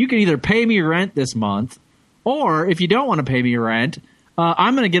 you can either pay me rent this month, or if you don't want to pay me rent,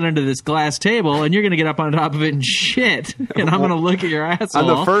 I'm going to get under this glass table, and you're going to get up on top of it and shit, and I'm going to look at your asshole.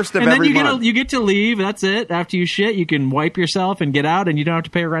 On the first of every month. And then you get to leave. That's it. After you shit, you can wipe yourself and get out, and you don't have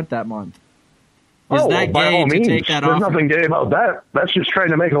to pay rent that month. Is that gay to take that off? There's nothing gay about that. That's just trying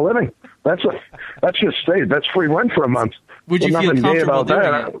to make a living. That's free rent for a month. Would you feel comfortable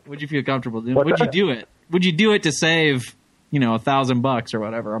doing it? Would you feel comfortable doing it? Would you do it? Would you do it to save, $1,000 or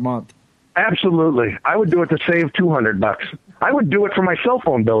whatever a month? Absolutely. I would do it to save $200. I would do it for my cell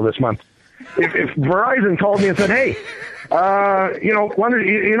phone bill this month. If Verizon called me and said, hey, you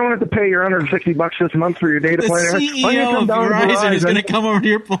don't have to pay your $160 this month for your data plan. The CEO of Verizon is going to come over to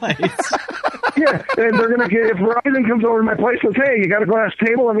your place. Yeah, and they're gonna get if Verizon comes over to my place and says, "Hey, you got a glass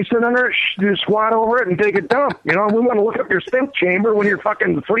table? Let me sit under it. You squat over it and take a dump." You know, we want to look up your sink chamber when you're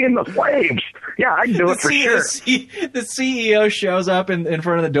fucking freeing the flames. Yeah, I'd do it for sure. The CEO shows up in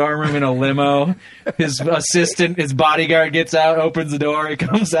front of the dorm room in a limo. His assistant, his bodyguard, gets out, opens the door. He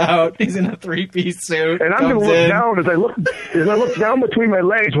comes out. He's in a 3-piece suit. And I'm going to look down as I look down between my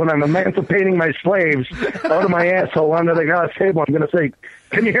legs when I'm emancipating my slaves out of my asshole onto the glass table. I'm going to say,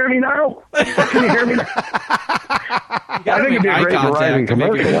 "Can you hear me now? Can you hear me now?" I think it'd be a great Verizon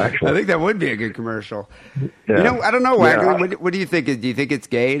commercial, actually. I think that would be a good commercial. Yeah. You know, I don't know, Wagner. Yeah. What do you think? Do you think it's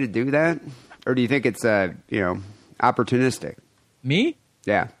gay to do that? Or do you think it's, opportunistic? Me?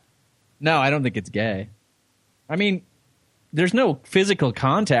 Yeah. No, I don't think it's gay. I mean, there's no physical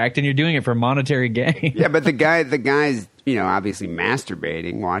contact, and you're doing it for monetary gain. Yeah, but the guy's, obviously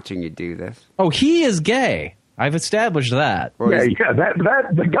masturbating, watching you do this. Oh, he is gay. I've established that. That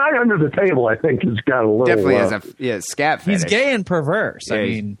the guy under the table, I think, has got a little definitely has a scat fetish. He's gay and perverse. Yeah, I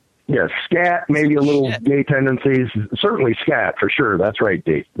mean, yeah, scat, maybe a little gay tendencies. Certainly scat for sure. That's right,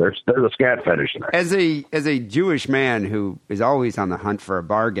 D. There's a scat fetish there. As a Jewish man who is always on the hunt for a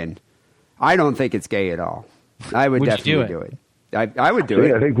bargain, I don't think it's gay at all. I would definitely do it. I would do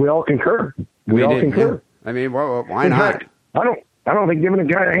it. I think we all concur. We all concur. Yeah. I mean, why In not? fact, I don't think giving a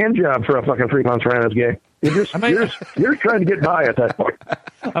guy a hand job for a fucking 3 months rent is gay. You're trying to get by at that point.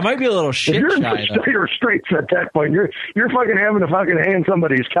 I might be a little shit shy. You're straight at that point. You're fucking having to fucking hand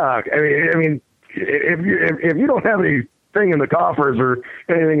somebody's cock. I mean, if you don't have anything in the coffers or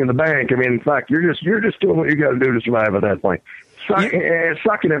anything in the bank, I mean, in fact, you're just doing what you got to do to survive at that point.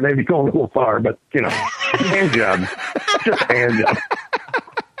 Sucking it maybe going a little far, but hand job, just hand job.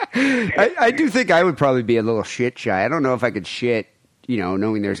 I do think I would probably be a little shit shy. I don't know if I could shit,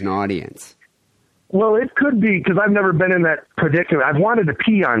 knowing there's an audience. Well, it could be because I've never been in that predicament. I've wanted to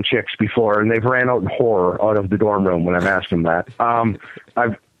pee on chicks before, and they've ran out in horror out of the dorm room when I've asked them that.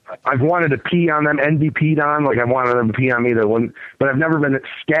 I've wanted to pee on them and be peed on, like I wanted them to pee on me. But I've never been at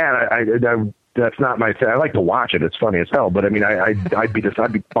scat. That's not my thing. I like to watch it. It's funny as hell. But I mean, I'd be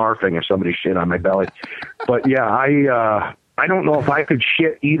barfing if somebody shit on my belly. But yeah, I don't know if I could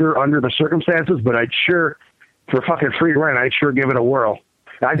shit either under the circumstances, but I'd sure, for fucking free rent, I'd sure give it a whirl.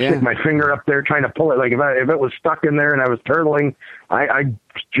 I'd stick my finger up there trying to pull it. Like if it was stuck in there and I was turtling, I'd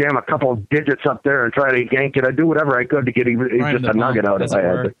jam a couple of digits up there and try to yank it. I'd do whatever I could to get just a nugget out if I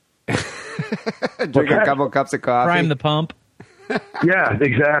had to. Drink a couple cups of coffee. Prime the pump. Yeah,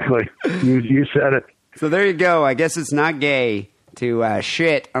 exactly. You said it. So there you go. I guess it's not gay to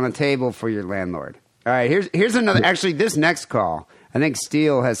shit on a table for your landlord. All right, here's another. Actually, this next call, I think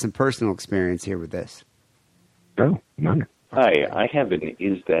Steele has some personal experience here with this. Oh, none. Hi, I have an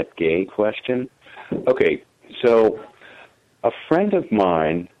 "is that gay" question. Okay, so a friend of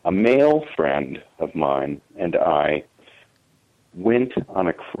mine, a male friend of mine, and I went on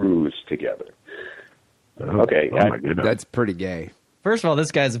a cruise together. Okay, that's pretty gay. First of all,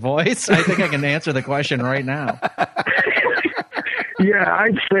 this guy's voice, I think I can answer the question right now. Yeah,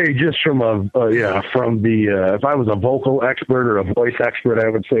 I'd say just from if I was a vocal expert or a voice expert, I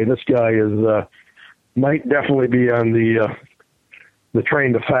would say this guy might definitely be on the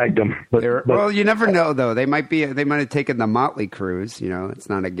train to fagdom. But well, you never know though. They might have taken the Motley cruise. It's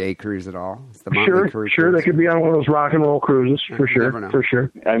not a gay cruise at all. It's the Motley cruise. Sure, they could be on one of those rock and roll cruises for sure.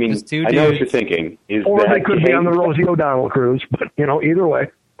 I mean, I know what you're thinking. Or they could be on the Rosie O'Donnell cruise. But either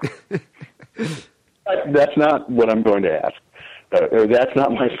way. That's not what I'm going to ask. Or that's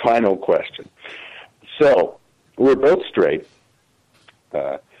not my final question. So we're both straight,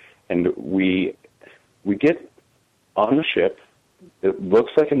 and we get on the ship. It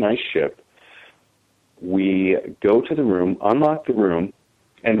looks like a nice ship. We go to the room, unlock the room,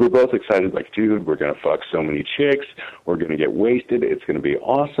 and we're both excited, like, dude, we're going to fuck so many chicks. We're going to get wasted. It's going to be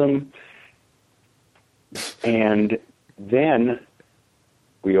awesome. And then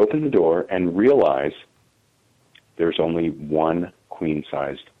we open the door and realize there's only one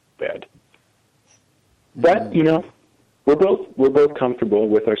queen-sized bed. But, we're both comfortable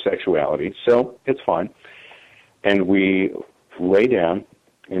with our sexuality, so it's fine. And we lay down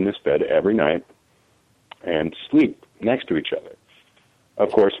in this bed every night and sleep next to each other.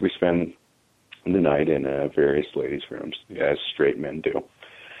 Of course, we spend the night in various ladies' rooms, as straight men do.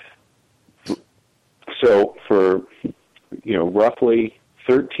 So for, roughly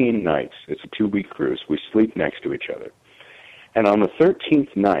 13 nights, it's a 2-week cruise, we sleep next to each other. And on the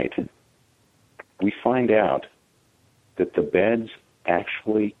 13th night, we find out that the beds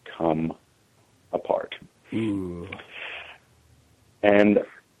actually come apart. Ooh. And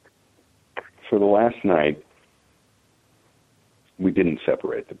for the last night, we didn't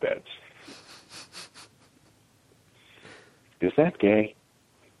separate the beds. Is that gay?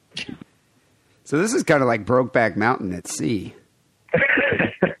 So this is kind of like Brokeback Mountain at sea.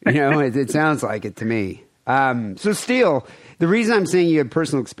 It sounds like it to me. So, Steele, the reason I'm saying you had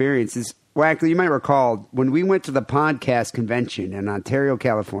personal experience is, Wackley, you might recall, when we went to the podcast convention in Ontario,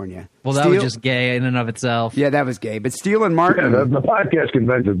 California. Well, that was just gay in and of itself. Yeah, that was gay. But Steele and Martin... Yeah, the podcast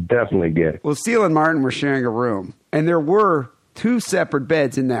convention is definitely gay. Well, Steele and Martin were sharing a room, and there were 2 separate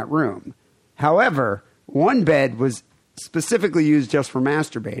beds in that room. However, one bed was specifically used just for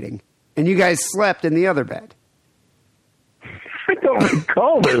masturbating, and you guys slept in the other bed. I don't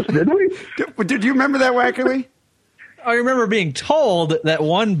recall this, did we? Did you remember that, Wackerly? I remember being told that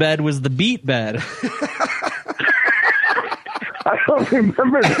one bed was the beat bed. I don't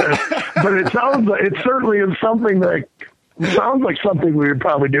remember this, but it certainly is something that sounds like something we would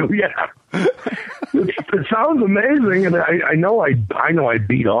probably do. Yeah, it sounds amazing, and I know I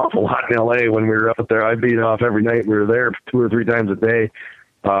beat off a lot in L.A. when we were out there. I beat off every night we were there 2 or 3 times a day.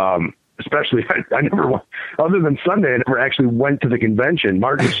 Especially, I never, other than Sunday, I never actually went to the convention.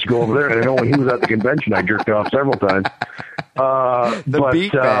 Martin used to go over there, and I know when he was at the convention, I jerked off several times.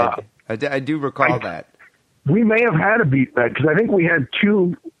 Beat bed. I do recall that. We may have had a beat bed, because I think we had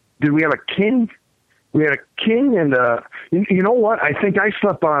 2. Did we have a king? We had a king and you know what? I think I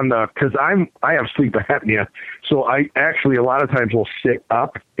slept on because I have sleep apnea, so I actually a lot of times will sit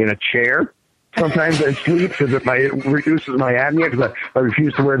up in a chair. Sometimes I sleep because it reduces my apnea because I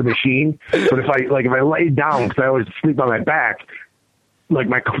refuse to wear the machine. But if I lay down, because I always sleep on my back, like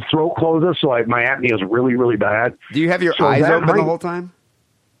my throat closes, so my apnea is really, really bad. Do you have your eyes open the whole time?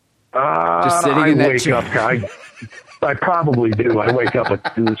 Just sitting in that chair. I probably do. I wake up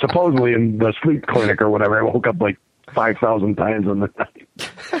supposedly in the sleep clinic or whatever. I woke up like 5,000 times in the night.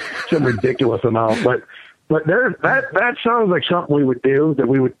 It's a ridiculous amount, but that sounds like something we would do, that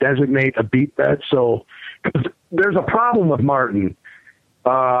we would designate a beat bed. So, cause there's a problem with Martin.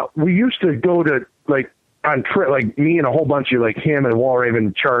 We used to go to on trip, like me and a whole bunch of him and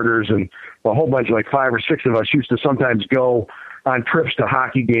Walraven Charters and a whole bunch of 5 or 6 of us used to sometimes go on trips to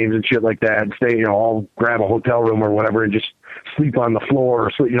hockey games and shit like that and stay, all grab a hotel room or whatever and just sleep on the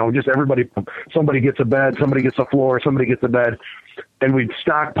floor. So, just somebody gets a bed, somebody gets a floor, somebody gets a bed. And we'd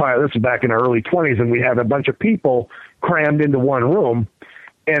stockpile, this is back in our early 20s, and we had a bunch of people crammed into one room.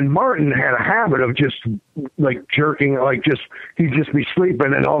 And Martin had a habit of just jerking, he'd just be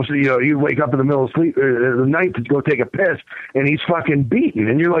sleeping, and all of a sudden, you'd wake up in the middle of the night to go take a piss, and he's fucking beaten,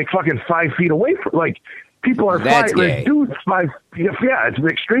 and you're fucking 5 feet away from, people are That's gay. Dudes 5, yeah, it's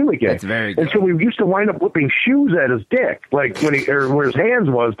extremely gay. That's very gay. And so we used to wind up whipping shoes at his dick, where his hands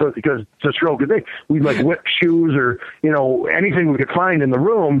was, because to stroke his dick. We'd whip shoes or, anything we could find in the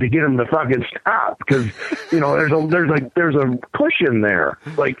room to get him to fucking stop. Because, there's a cushion there,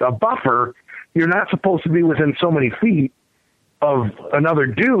 a buffer. You're not supposed to be within so many feet of another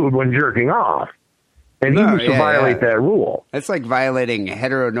dude when jerking off. And he used to violate that rule. That's like violating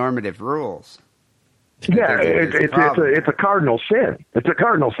heteronormative rules. Yeah, it's a cardinal sin. It's a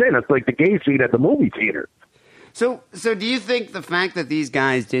cardinal sin. It's like the gay seat at the movie theater. So do you think the fact that these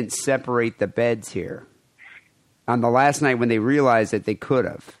guys didn't separate the beds here on the last night when they realized that they could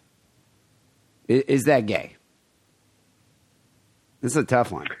have, is that gay? This is a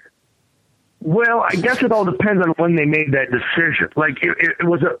tough one. Well, I guess it all depends on when they made that decision. Were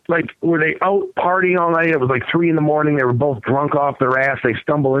they out partying all night? It was 3 a.m. They were both drunk off their ass. They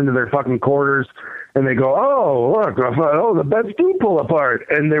stumble into their fucking quarters and they go, "Oh, look, the beds do pull apart."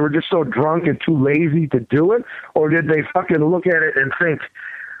 And they were just so drunk and too lazy to do it? Or did they fucking look at it and think,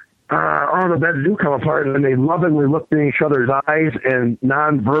 the beds do come apart? And then they lovingly looked in each other's eyes and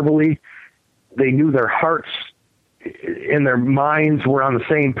non-verbally, they knew their hearts in their minds were on the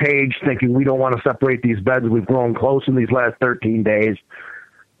same page, thinking we don't want to separate these beds. We've grown close in these last 13 days,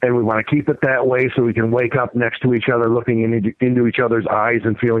 and we want to keep it that way so we can wake up next to each other, looking into each other's eyes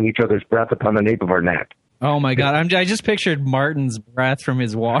and feeling each other's breath upon the nape of our neck. Oh, my God. I just pictured Martin's breath from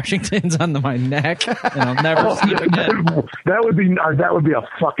his Washingtons on my neck, and I'll never see it again. That would be a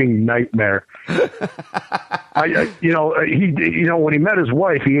fucking nightmare. When he met his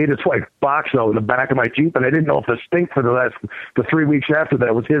wife, he ate his wife box out in the back of my Jeep, and I didn't know if the stink for the 3 weeks after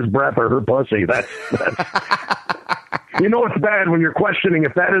that was his breath or her pussy. That's it's bad when you're questioning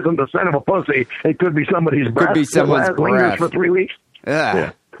if that isn't the scent of a pussy. It could be somebody's breath. Could be someone's breath for 3 weeks.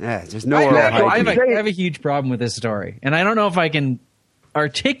 Yeah. Yeah, there's no oral hygiene. I have a huge problem with this story, and I don't know if I can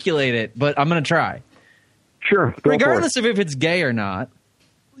articulate it, but I'm going to try. Sure. Regardless of if it's gay or not,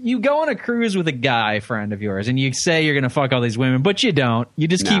 you go on a cruise with a guy friend of yours, and you say you're going to fuck all these women, but you don't. You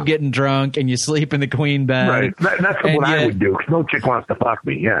just keep getting drunk, and you sleep in the queen bed. Right. That's what I would do, because no chick wants to fuck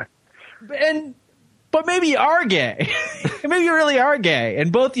me, yeah. And But maybe you are gay. Maybe you really are gay,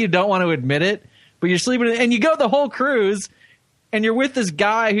 and both of you don't want to admit it, but you're sleeping, and you go the whole cruise, and you're with this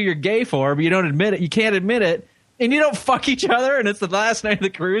guy who you're gay for, but you don't admit it. You can't admit it, and you don't fuck each other, and it's the last night of the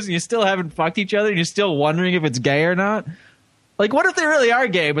cruise, and you still haven't fucked each other, and you're still wondering if it's gay or not. Like, what if they really are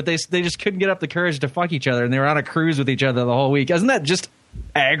gay, but they just couldn't get up the courage to fuck each other, and they were on a cruise with each other the whole week? Isn't that just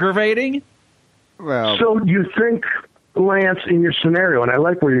aggravating? Well, so do you think, Lance, in your scenario, and I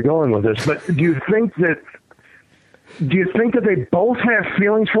like where you're going with this, but do you think that they both have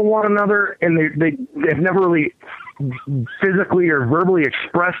feelings for one another, and they've never really physically or verbally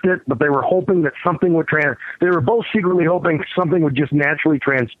expressed it, but they were hoping that something would they were both secretly hoping something would just naturally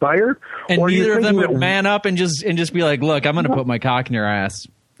transpire, and or neither of them would man up and just be like, "Look, I'm going to put my cock in your ass."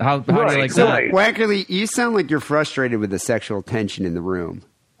 How do you like that? Wackerly, you sound like you're frustrated with the sexual tension in the room.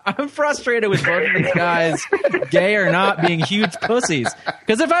 I'm frustrated with both of these guys, gay or not, being huge pussies.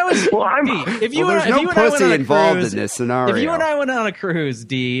 Because if I was, if you there's and no I pussy went on a involved cruise, in this scenario. If you and I went on a cruise,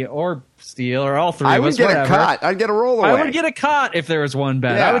 D or Steele or all three I of would us, get whatever, a cot. I'd get a rollaway. I would get a cot if there was one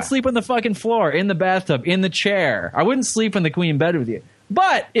bed. Yeah. I would sleep on the fucking floor, in the bathtub, in the chair. I wouldn't sleep in the queen bed with you.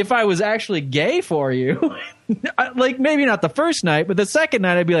 But if I was actually gay for you, like maybe not the first night, but the second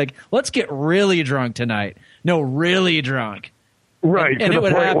night, I'd be like, let's get really drunk tonight. No, really drunk. Right, and to it the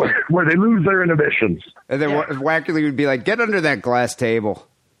would point happen. where they lose their inhibitions. And then Wackerly would be like, get under that glass table.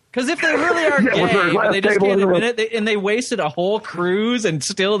 Because if they really are Yeah, with their gay, glass but they just table can't in the admit it, and they wasted a whole cruise and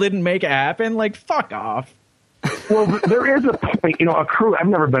still didn't make it happen, like, fuck off. Well, there is a point, a cruise. I've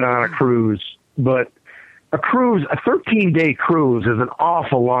never been on a cruise, but a 13-day cruise is an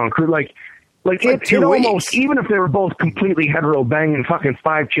awful long cruise. Like it almost, even if they were both completely hetero, banging fucking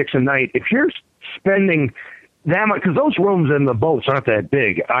 5 chicks a night, if you're spending that much, because those rooms in the boats aren't that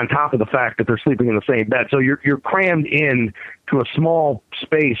big, on top of the fact that they're sleeping in the same bed, so you're crammed in to a small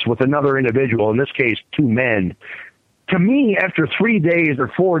space with another individual, in this case 2 men. To me, after 3 days or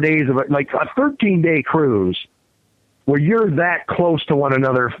 4 days of it, like a 13-day cruise where you're that close to one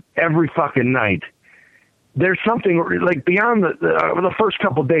another every fucking night, there's something like beyond the first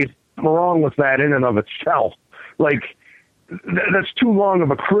couple of days wrong with that in and of itself. Like, that's too long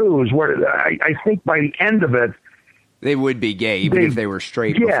of a cruise, where I think by the end of it, they would be gay, even if they were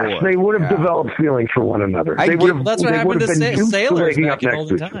straight before. Yes, they would have developed feelings for one another. That's what happened to sailors back in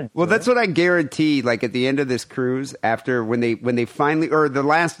olden times. Well, that's what I guarantee. Like at the end of this cruise, after when they finally, or the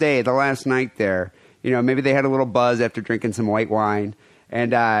last day, the last night there, maybe they had a little buzz after drinking some white wine,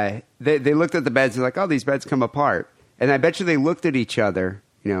 and they looked at the beds and like, oh, these beds come apart. And I bet you they looked at each other,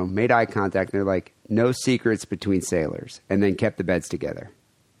 made eye contact, and they're like, no secrets between sailors, and then kept the beds together.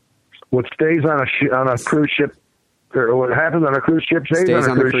 What stays on a cruise ship, or what happens on a cruise ship stays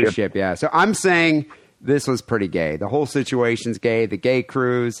on a cruise ship. Yeah. So I'm saying this was pretty gay. The whole situation's gay. The gay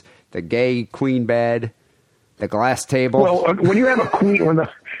cruise, the gay queen bed, the glass table. Well, when you have a queen,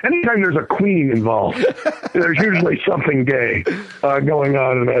 anytime there's a queen involved, there's usually something gay going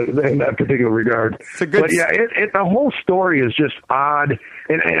on in that particular regard. But yeah, the whole story is just odd,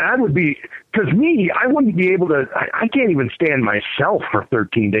 and I would be, because I wouldn't be able to. I can't even stand myself for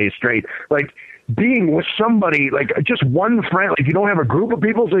 13 days straight. Like, being with somebody, like just one friend, like you don't have a group of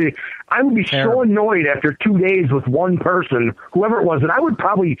people, so I would be so annoyed after 2 days with one person, whoever it was, that I would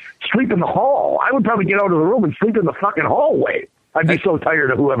probably sleep in the hall. I would probably get out of the room and sleep in the fucking hallway. I'd be so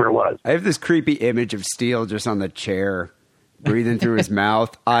tired of whoever it was. I have this creepy image of Steele just on the chair, breathing through his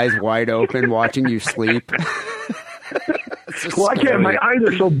mouth, eyes wide open, watching you sleep. Well, I can't. My eyes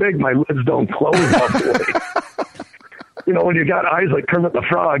are so big, my lids don't close all the way. When you got eyes like Kermit the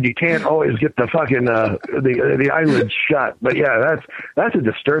Frog, you can't always get the fucking the eyelids shut. But yeah, that's a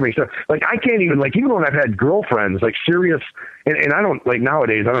disturbing stuff. Like, I can't even, like, even when I've had girlfriends, like serious, and I don't, like,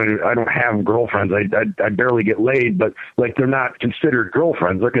 nowadays I don't have girlfriends. I barely get laid, but like, they're not considered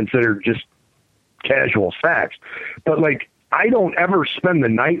girlfriends. They're considered just casual sex. But like, I don't ever spend the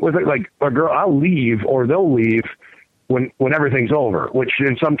night with it. Like, a girl, I'll leave or they'll leave when everything's over, which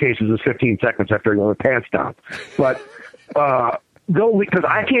in some cases is 15 seconds after I go the pants down. But because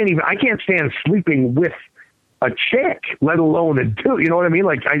I can't stand sleeping with a chick, let alone a dude. You know what I mean?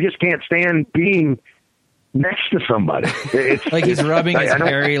 Like, I just can't stand being next to somebody. It's like he's rubbing his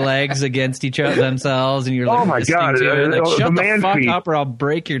hairy legs against each other themselves, and you're like, oh my god, like, shut the fuck feet up, or I'll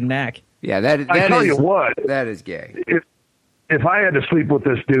break your neck. Yeah, that I tell you what, that is gay. If I had to sleep with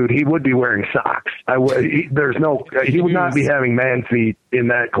this dude, he would be wearing socks. He would not be having man feet in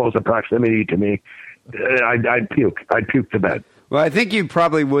that close of proximity to me. I'd puke. I'd puke to bed. Well, I think you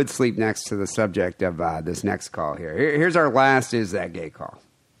probably would sleep next to the subject of this next call here. Here's our last Is That Gay call.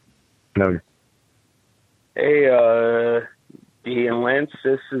 No. Hey, D and Lance,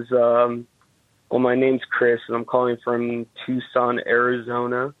 this is Well, my name's Chris, and I'm calling from Tucson,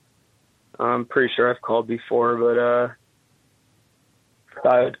 Arizona. I'm pretty sure I've called before, but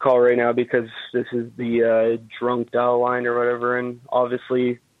I would call right now because this is the drunk dial line or whatever, and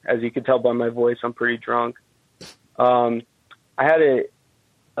obviously, as you can tell by my voice, I'm pretty drunk. I had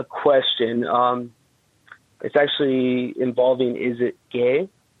a question. It's actually involving Is It Gay?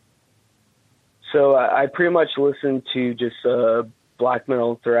 So I pretty much listen to just black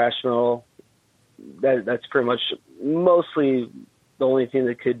metal, thrash metal. That's pretty much mostly the only thing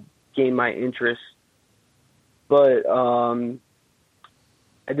that could gain my interest. But I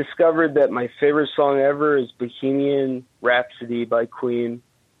discovered that my favorite song ever is Bohemian Rhapsody by Queen.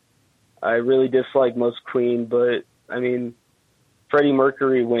 I really dislike most Queen, but I mean, Freddie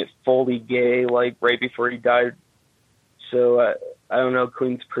Mercury went fully gay like right before he died. So I don't know,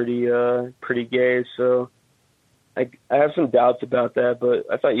 Queen's pretty gay, so I have some doubts about that, but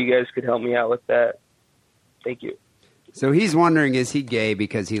I thought you guys could help me out with that. Thank you. So he's wondering, is he gay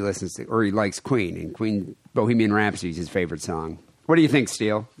because he listens to, or he likes Queen, and Queen Bohemian Rhapsody is his favorite song. What do you think,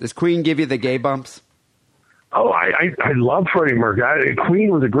 Steele? Does Queen give you the gay bumps? Oh, I love Freddie Mercury.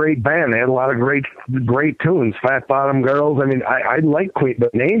 Queen was a great band. They had a lot of great tunes. Fat Bottom Girls. I mean, I like Queen,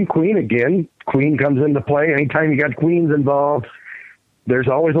 but name Queen again. Queen comes into play. Anytime you got Queens involved, there's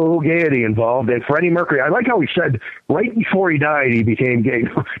always a little gaiety involved. And Freddie Mercury, I like how he said right before he died he became gay.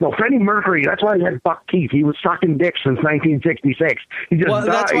 No, Freddie Mercury, that's why he had buck teeth. He was sucking dick since 1966. He just died.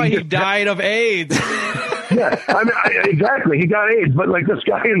 That's why he died of AIDS. Yeah, I mean, exactly. He got AIDS, but like this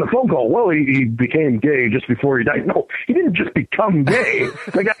guy in the phone call, well, he became gay just before he died. No, he didn't just become gay.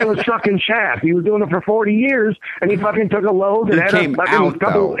 The guy was sucking shaft. He was doing it for 40 years, and he fucking took a load and had a fucking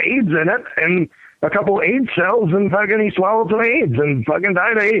couple AIDS in it, and a couple AIDS cells, and fucking he swallowed some AIDS and fucking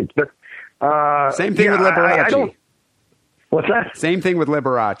died of AIDS. But same thing with Liberace. What's that? Same thing with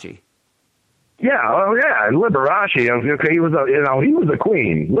Liberace. Yeah, oh yeah, and Liberace. Okay, he was a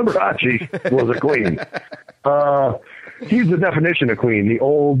queen. Liberace was a queen. He's the definition of queen. The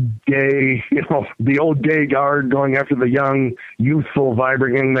old gay, the old gay guard going after the young, youthful,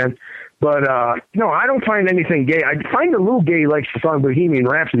 vibrant young men. But no, I don't find anything gay. I find a little gay likes the song Bohemian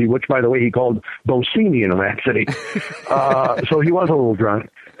Rhapsody, which, by the way, he called Bohemian Rhapsody. So he was a little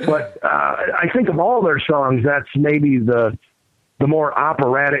drunk. But I think of all their songs, that's maybe the more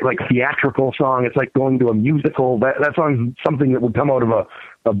operatic, like theatrical song. It's like going to a musical. That song's something that would come out of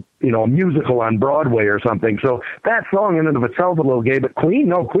a musical on Broadway or something. So that song in and of itself is a little gay. But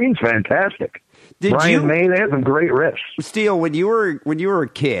Queen's fantastic. Brian May, they had some great riffs. Steele, when you were a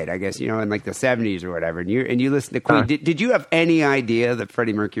kid, I guess, in like the 70s or whatever, and you listened to Queen, did you have any idea that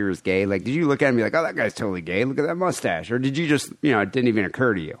Freddie Mercury was gay? Like, did you look at him and be like, oh, that guy's totally gay, look at that mustache? Or did you just, it didn't even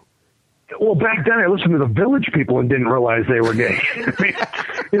occur to you? Well, back then I listened to the Village People and didn't realize they were gay. They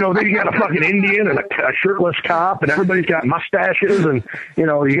got a fucking Indian and a shirtless cop, and everybody's got mustaches, and you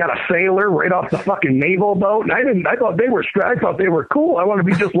got a sailor right off the fucking naval boat. And I thought they were cool. I want to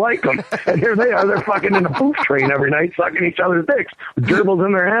be just like them. And here they are, they're fucking in the poof train every night, sucking each other's dicks, with gerbils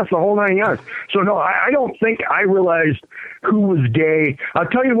in their ass, the whole 9 yards. So no, I don't think I realized who was gay. I'll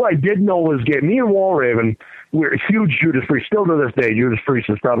tell you who I did know was gay. Me and Walraven. We're huge Judas Priest. Still to this day, Judas Priest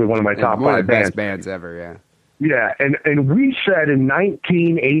is probably one of my top 5 bands. Best bands ever, yeah. Yeah, and we said in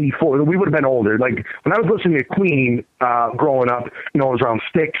 1984, we would have been older. Like, when I was listening to Queen growing up, it was around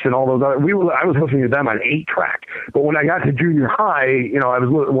Styx and all those other, I was listening to them on 8-track. But when I got to junior high,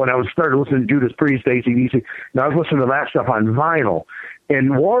 when I started listening to Judas Priest, AC/DC, I was listening to that stuff on vinyl.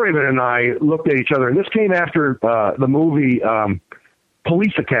 And Walraven and I looked at each other, and this came after the movie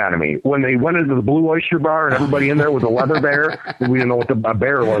Police Academy, when they went into the Blue Oyster Bar and everybody in there was a leather bear. We didn't know what a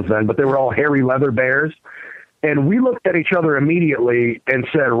bear was then, but they were all hairy leather bears. And we looked at each other immediately and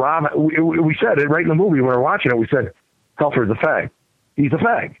said, Rob, we said it right in the movie when we were watching it. We said, Halford's a fag. He's a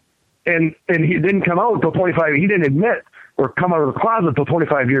fag. And he didn't come out until 25. He didn't admit or come out of the closet until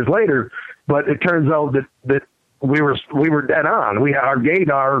 25 years later. But it turns out that we were dead on. Our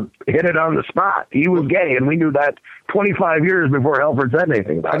gaydar hit it on the spot. He was gay, and we knew that 25 years before Halford said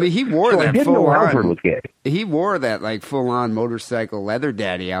anything about it. I mean, he wore that I didn't know Halford was gay. He wore that like full-on motorcycle leather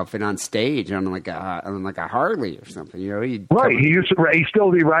daddy outfit on stage on like a Harley or something. He rides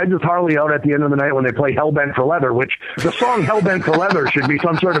his Harley out at the end of the night when they play Hellbent for Leather, which the song Hellbent for Leather should be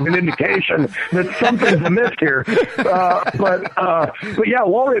some sort of an indication that something's amiss here. But yeah,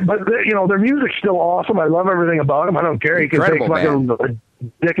 their music's still awesome. I love everything about him. I don't care. He can take fucking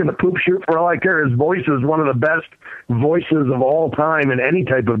dick in the poop chute for all I care. His voice is one of the best voices of all time in any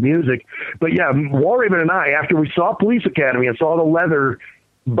type of music. But yeah, Walraven and I, after we saw Police Academy and saw the leather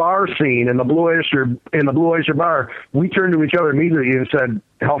bar scene in the Blue Oyster bar, we turned to each other immediately and said,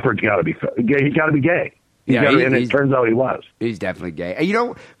 Halford's got to be gay. He's got to be gay. And it turns out he was. He's definitely gay. You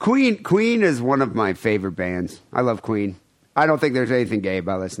know, Queen is one of my favorite bands. I love Queen. I don't think there's anything gay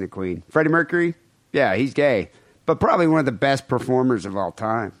about listening to Queen. Freddie Mercury, yeah, he's gay, but probably one of the best performers of all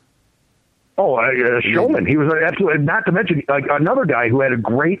time. Oh, showman. He was absolutely, not to mention another guy who had a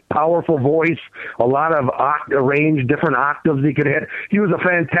great, powerful voice, a lot of range, different octaves he could hit. He was a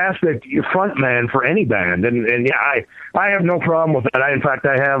fantastic front man for any band. And yeah, I have no problem with that. In fact,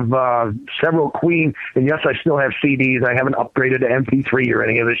 I have several Queen, and yes, I still have CDs. I haven't upgraded to MP3 or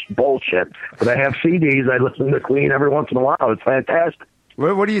any of this bullshit, but I have CDs. I listen to Queen every once in a while. It's fantastic.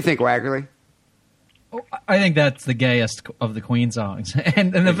 What do you think, Wackerly? I think that's the gayest of the Queen songs,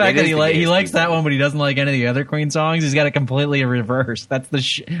 and the fact that he likes that one, but he doesn't like any of the other Queen songs. He's got it completely reversed. That's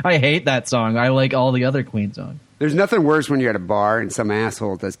I hate that song. I like all the other Queen songs. There's nothing worse when you're at a bar and some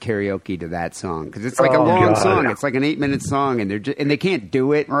asshole does karaoke to that song because it's like a long song. It's like an 8-minute song, and they can't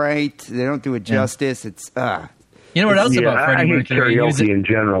do it right. They don't do it justice. It's You know what else about Freddie Mercury? I hate karaoke in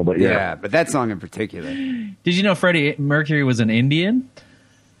general, but yeah, but that song in particular. Did you know Freddie Mercury was an Indian?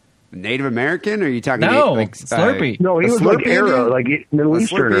 Native American? Or are you talking Slurpee? No, he was like Middle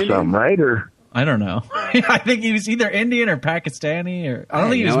Eastern or something, right? Or I don't know. I think he was either Indian or Pakistani, or I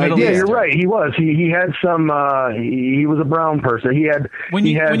don't think he was Middle Eastern. Yeah, you're right. He was. He had some. He was a brown person. He had. When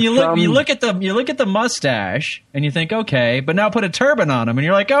you look at the mustache and you think, okay, but now put a turban on him and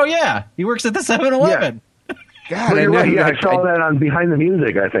you're like, oh yeah, he works at the 7-Eleven. God, you're right. Yeah, I saw that on Behind the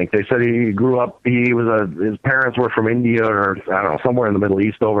Music. I think they said he grew up. His parents were from India or I don't know, somewhere in the Middle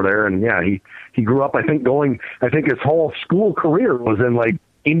East over there. And yeah, he grew up. I think his whole school career was in like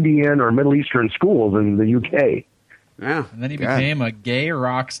Indian or Middle Eastern schools in the UK. Yeah, and then he became a gay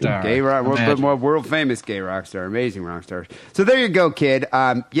rock star. World famous gay rock star, amazing rock star. So there you go, kid.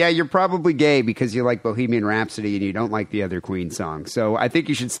 Yeah, you're probably gay because you like Bohemian Rhapsody and you don't like the other Queen songs. So I think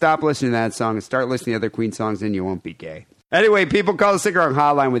you should stop listening to that song and start listening to other Queen songs, and you won't be gay. Anyway, people, call the Sick and Wrong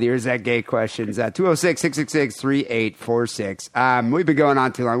hotline with your Is That Gay questions. 206-666-3846. We've been going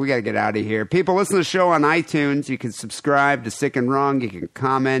on too long. We got to get out of here. People, listen to the show on iTunes. You can subscribe to Sick and Wrong. You can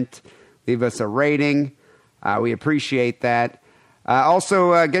comment, leave us a rating. We appreciate that.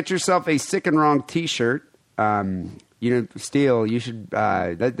 Also, get yourself a Sick and Wrong T-shirt. Steele, you should.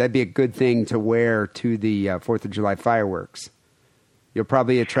 That'd be a good thing to wear to the 4th of July fireworks. You'll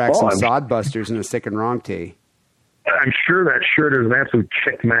probably attract some sodbusters in a Sick and Wrong tee. I'm sure that shirt is an absolute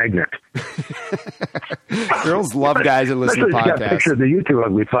chick magnet. Girls love guys that listen to podcasts. You got pictures of you two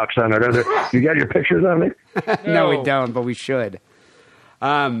ugly fucks on it. You got your pictures on it? No, we don't, but we should.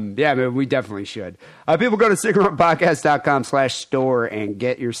 Yeah, we definitely should. People go to sickandwrongpodcast.com/store and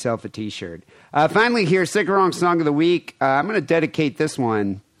get yourself a T-shirt. Finally here, Sick and Wrong Song of the Week. I'm going to dedicate this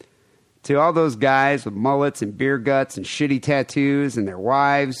one to all those guys with mullets and beer guts and shitty tattoos and their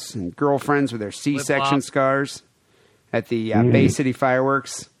wives and girlfriends with their C-section scars at the Bay City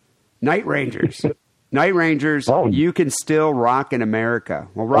fireworks. Night Rangers. Night Rangers, You Can Still Rock in America.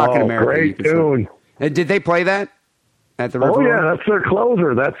 Well, Rock in America. Great tune. Did they play that? At the yeah, that's their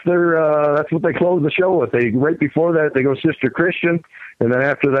closer. That's what they close the show with. Right before that they go Sister Christian, and then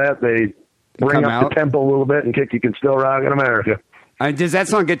after that they bring up the tempo a little bit and kick You Can Still Rock in America. Does that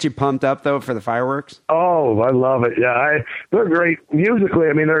song get you pumped up though for the fireworks? Oh, I love it. Yeah, they're great musically.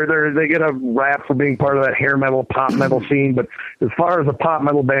 I mean, they get a rap for being part of that hair metal, pop metal scene. But as far as the pop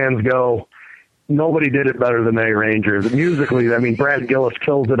metal bands go, nobody did it better than Night Rangers. Musically, I mean, Brad Gillis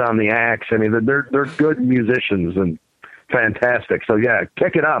kills it on the axe. I mean, they're good musicians and fantastic. So yeah,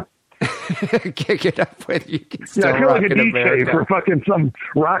 kick it up. Kick it up with You Can Still I feel Rock like a in DJ America. for fucking some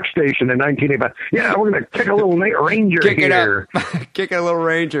rock station in 1985. Yeah, we're gonna kick a little Night Ranger Kick here. It up. Kick a little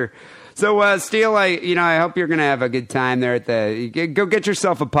Ranger. So, Steele, I hope you're gonna have a good time there at go get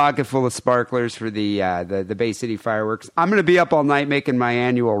yourself a pocket full of sparklers for the Bay City fireworks. I'm gonna be up all night making my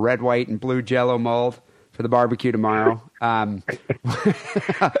annual red, white, and blue Jell-O mold for the barbecue tomorrow. I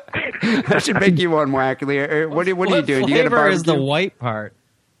should make you one, Wackerly. What are you doing? Do you get a barbecue? Is the white part?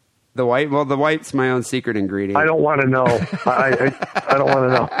 The white? Well, the white's my own secret ingredient. I don't want to know. I don't want to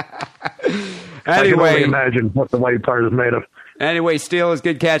know. Anyway, I can only imagine what the white part is made of. Anyway, Steele, it was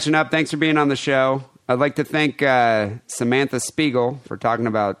good catching up. Thanks for being on the show. I'd like to thank Samantha Spiegel for talking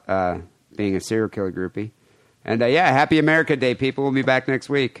about being a serial killer groupie. And happy America Day, people. We'll be back next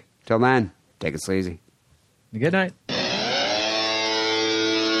week. Till then, take it sleazy. Good night.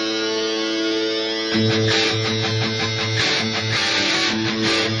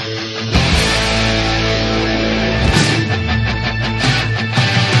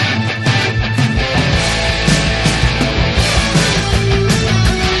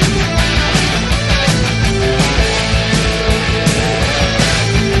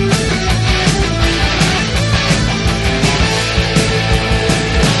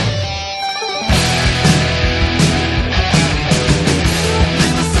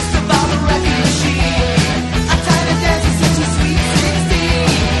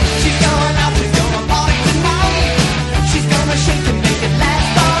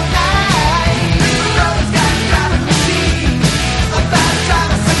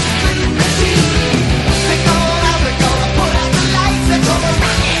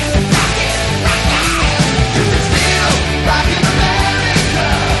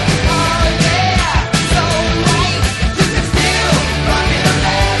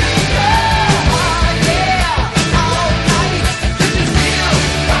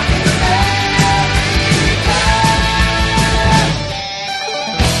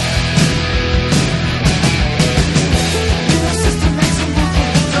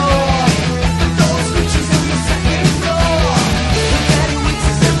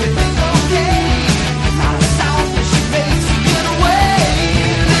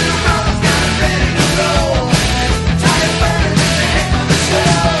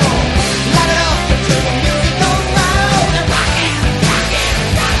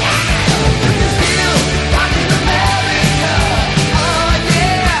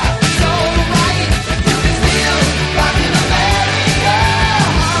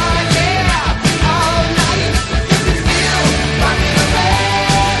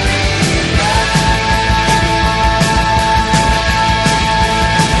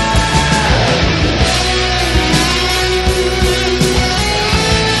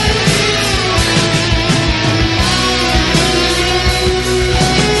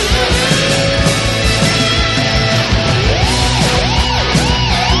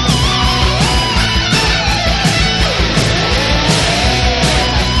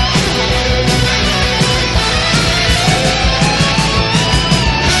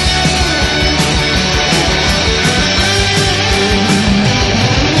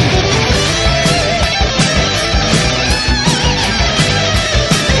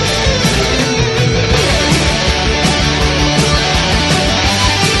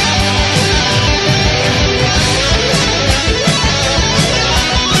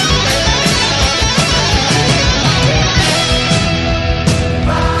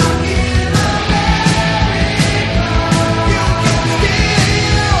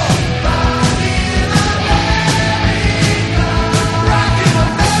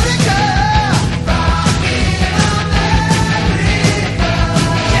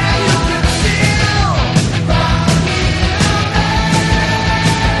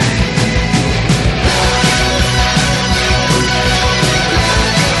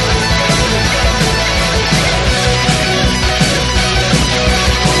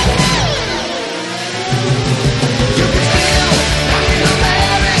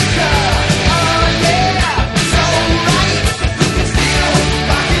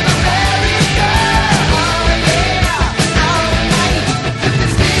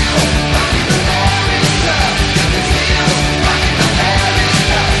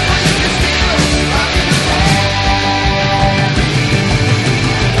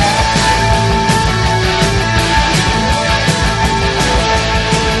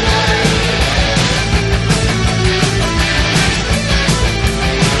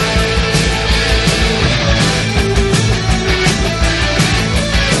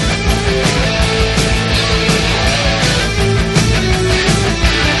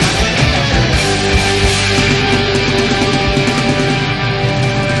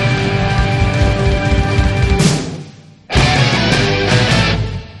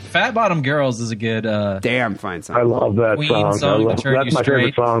 Bottom Girls is a good damn fine song. I love that Queen song. The Turkey That's my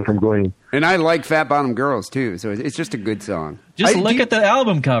favorite Straight. song from Queen. And I like Fat Bottom Girls too, so it's just a good song. Just look at the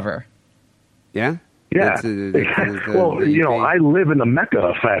album cover. Yeah? Yeah. That's Well, you know, I live in the mecca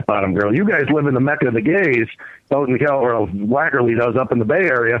of Fat Bottom Girl. You guys live in the mecca of the gays out in Wackerly does up in the Bay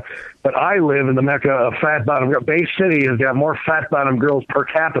Area, but I live in the mecca of Fat Bottom Girl. Bay City has got more Fat Bottom Girls per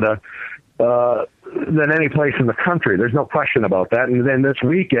capita than any place in the country. There's no question about that. And then this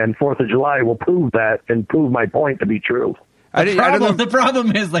weekend, 4th of July, will prove that and prove my point to be true. The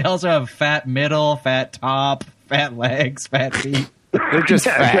problem is they also have fat middle, fat top, fat legs, fat feet. They're just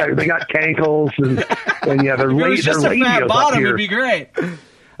fat. Yeah, they got cankles and yeah, they're If it was just a fat bottom, it'd be great.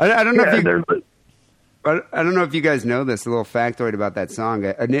 I don't know I don't know if you guys know this, a little factoid about that song.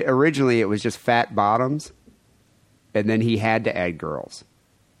 Originally, it was just Fat Bottoms, and then he had to add girls.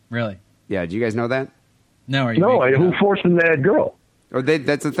 Really? Yeah, do you guys know that? No, are you? No, who forced him to add girl? Oh,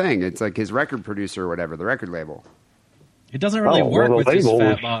 that's the thing. It's like his record producer or whatever, the record label. It doesn't really work with just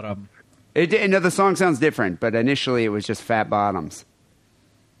Fat Bottom. No, the song sounds different, but initially it was just Fat Bottoms.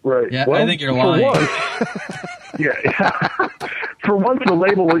 Right. Yeah, I think you're lying. For once, the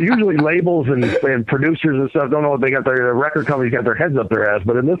label, usually labels and producers and stuff don't know what they got their record companies got their heads up their ass,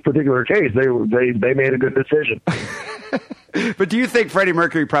 but in this particular case, they made a good decision. But do you think Freddie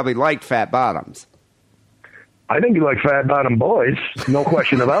Mercury probably liked Fat Bottoms? I think he liked Fat Bottom Boys, no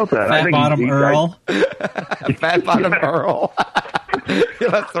question about that. Fat I think Bottom Earl. Fat Bottom Earl. He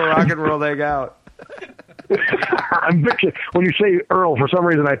lets the rock and roll thing out. I'm picturing, when you say Earl, for some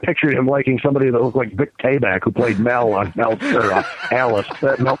reason I pictured him liking somebody that looked like Vic Tayback, who played Mel on Alice.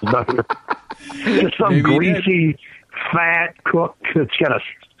 That Mel's better. Just some Maybe greasy, fat cook that's got a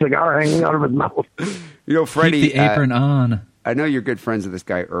cigar hanging out of his mouth. You know, Freddie, Keep the apron on. I know you're good friends with this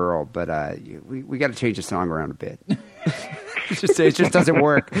guy Earl, but we got to change the song around a bit. It just doesn't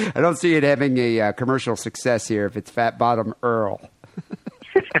work. I don't see it having a commercial success here if it's Fat Bottom Earl.